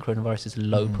for Wuhan coronavirus is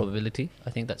low probability. I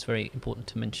think that's very important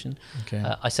to mention. Okay.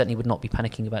 I certainly would not be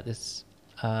panicking about this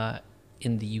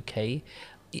in the UK.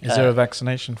 Is there a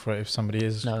vaccination for it if somebody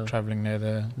is traveling near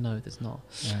there? No, there's not.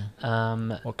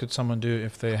 Yeah. What could someone do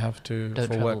if they have to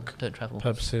work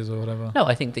purposes or whatever? No,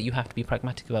 I think that you have to be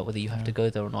pragmatic about whether you have to go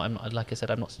there or not. Like I said,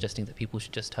 I'm not suggesting that people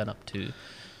should just turn up to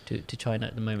China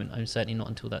at the moment. I'm certainly not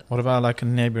until that. What about like a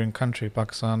neighbouring country,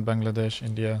 Pakistan, Bangladesh,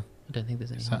 India? I don't think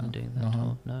there's any harm in doing that at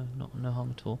all. No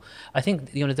harm at all. I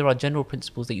think there are general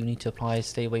principles that you need to apply.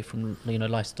 Stay away from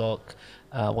livestock,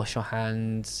 wash your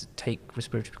hands, take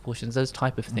respiratory precautions, those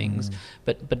type of things.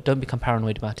 But don't become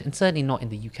paranoid about it, and certainly not in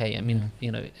the UK. I mean,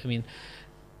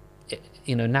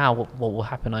 now what will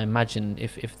happen, I imagine,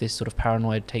 if this sort of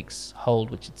paranoia takes hold,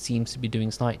 which it seems to be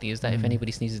doing slightly, is that if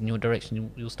anybody sneezes in your direction,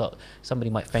 somebody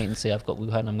might faint and say, "I've got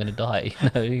Wuhan, I'm going to die."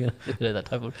 That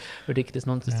type of ridiculous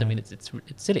nonsense. I mean, it's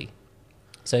silly.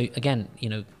 So again,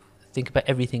 think about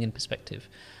everything in perspective,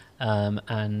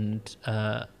 and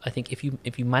I think if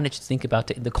you manage to think about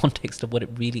it in the context of what it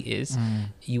really is,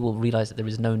 you will realize that there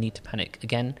is no need to panic.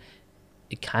 Again,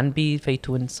 it can be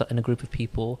fatal in a group of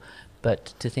people,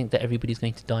 but to think that everybody's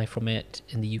going to die from it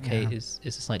in the UK is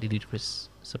a slightly ludicrous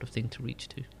sort of thing to reach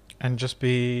to. And just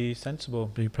be sensible,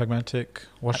 be pragmatic,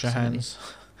 wash your hands.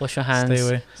 Wash your hands. Stay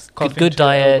away. Good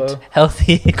diet,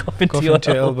 healthy. Cough into your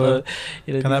elbow.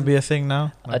 Can that be a thing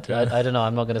now? Like, I don't know.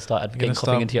 I'm not going to start advocating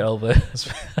coughing into your elbow.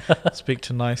 Speak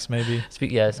to Nice, maybe.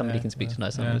 Somebody can speak to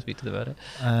Nice. I'm going to speak to them about it.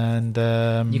 And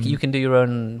you can do your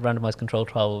own randomized control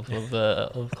trial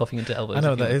of coughing into elbows. I know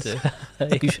what that is.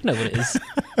 You should know what it is.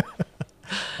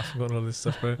 I forgot all this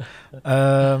stuff, bro.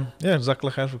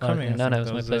 Jazakallah khair for coming. No, it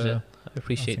was my pleasure. I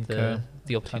appreciate the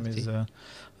opportunity.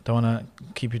 Don't want to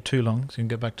keep you too long, so you can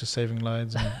get back to saving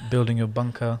lives and building your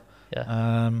bunker.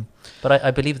 Yeah. But I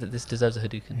believe that this deserves a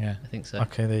Hadouken. Yeah. I think so.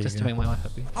 Okay, there you go. Just to make my wife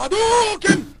happy.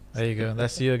 Hadouken! There you go.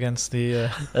 That's you against the...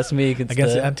 That's me against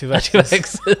the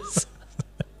anti-vaxxers.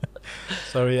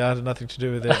 Sorry, I had nothing to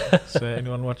do with it. So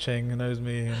anyone watching knows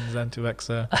me and is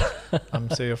anti-vaxxer. I'm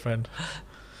still your friend.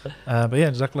 But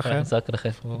yeah, Jazakallah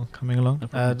khair for coming along.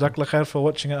 Jazakallah khair for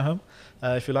watching at home.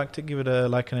 If you liked it, give it a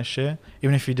like and a share.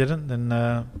 Even if you didn't, then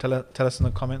tell us in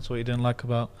the comments what you didn't like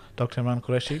about Dr. Imran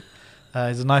Qureshi.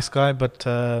 He's a nice guy, but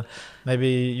maybe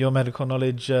your medical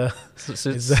knowledge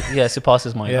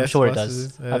surpasses mine. I'm sure it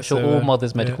does. I'm sure all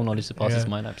mothers' medical knowledge surpasses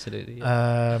mine. Absolutely.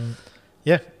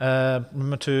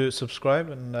 Remember to subscribe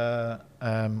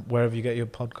and wherever you get your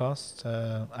podcasts,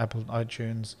 Apple,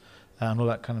 iTunes, and all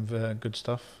that kind of good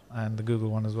stuff, and the Google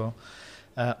one as well.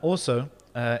 Also,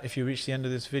 if you reach the end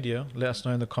of this video, let us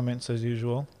know in the comments as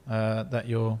usual that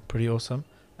you're pretty awesome,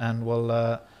 and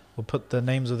we'll put the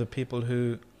names of the people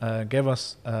who gave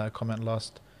us a comment in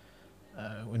last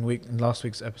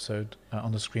week's episode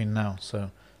on the screen now.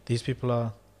 So these people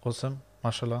are awesome,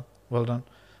 mashallah, well done,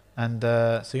 and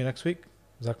see you next week.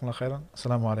 Jazakumullah khairan.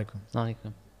 Assalamu alaikum. Assalamu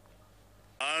alaikum.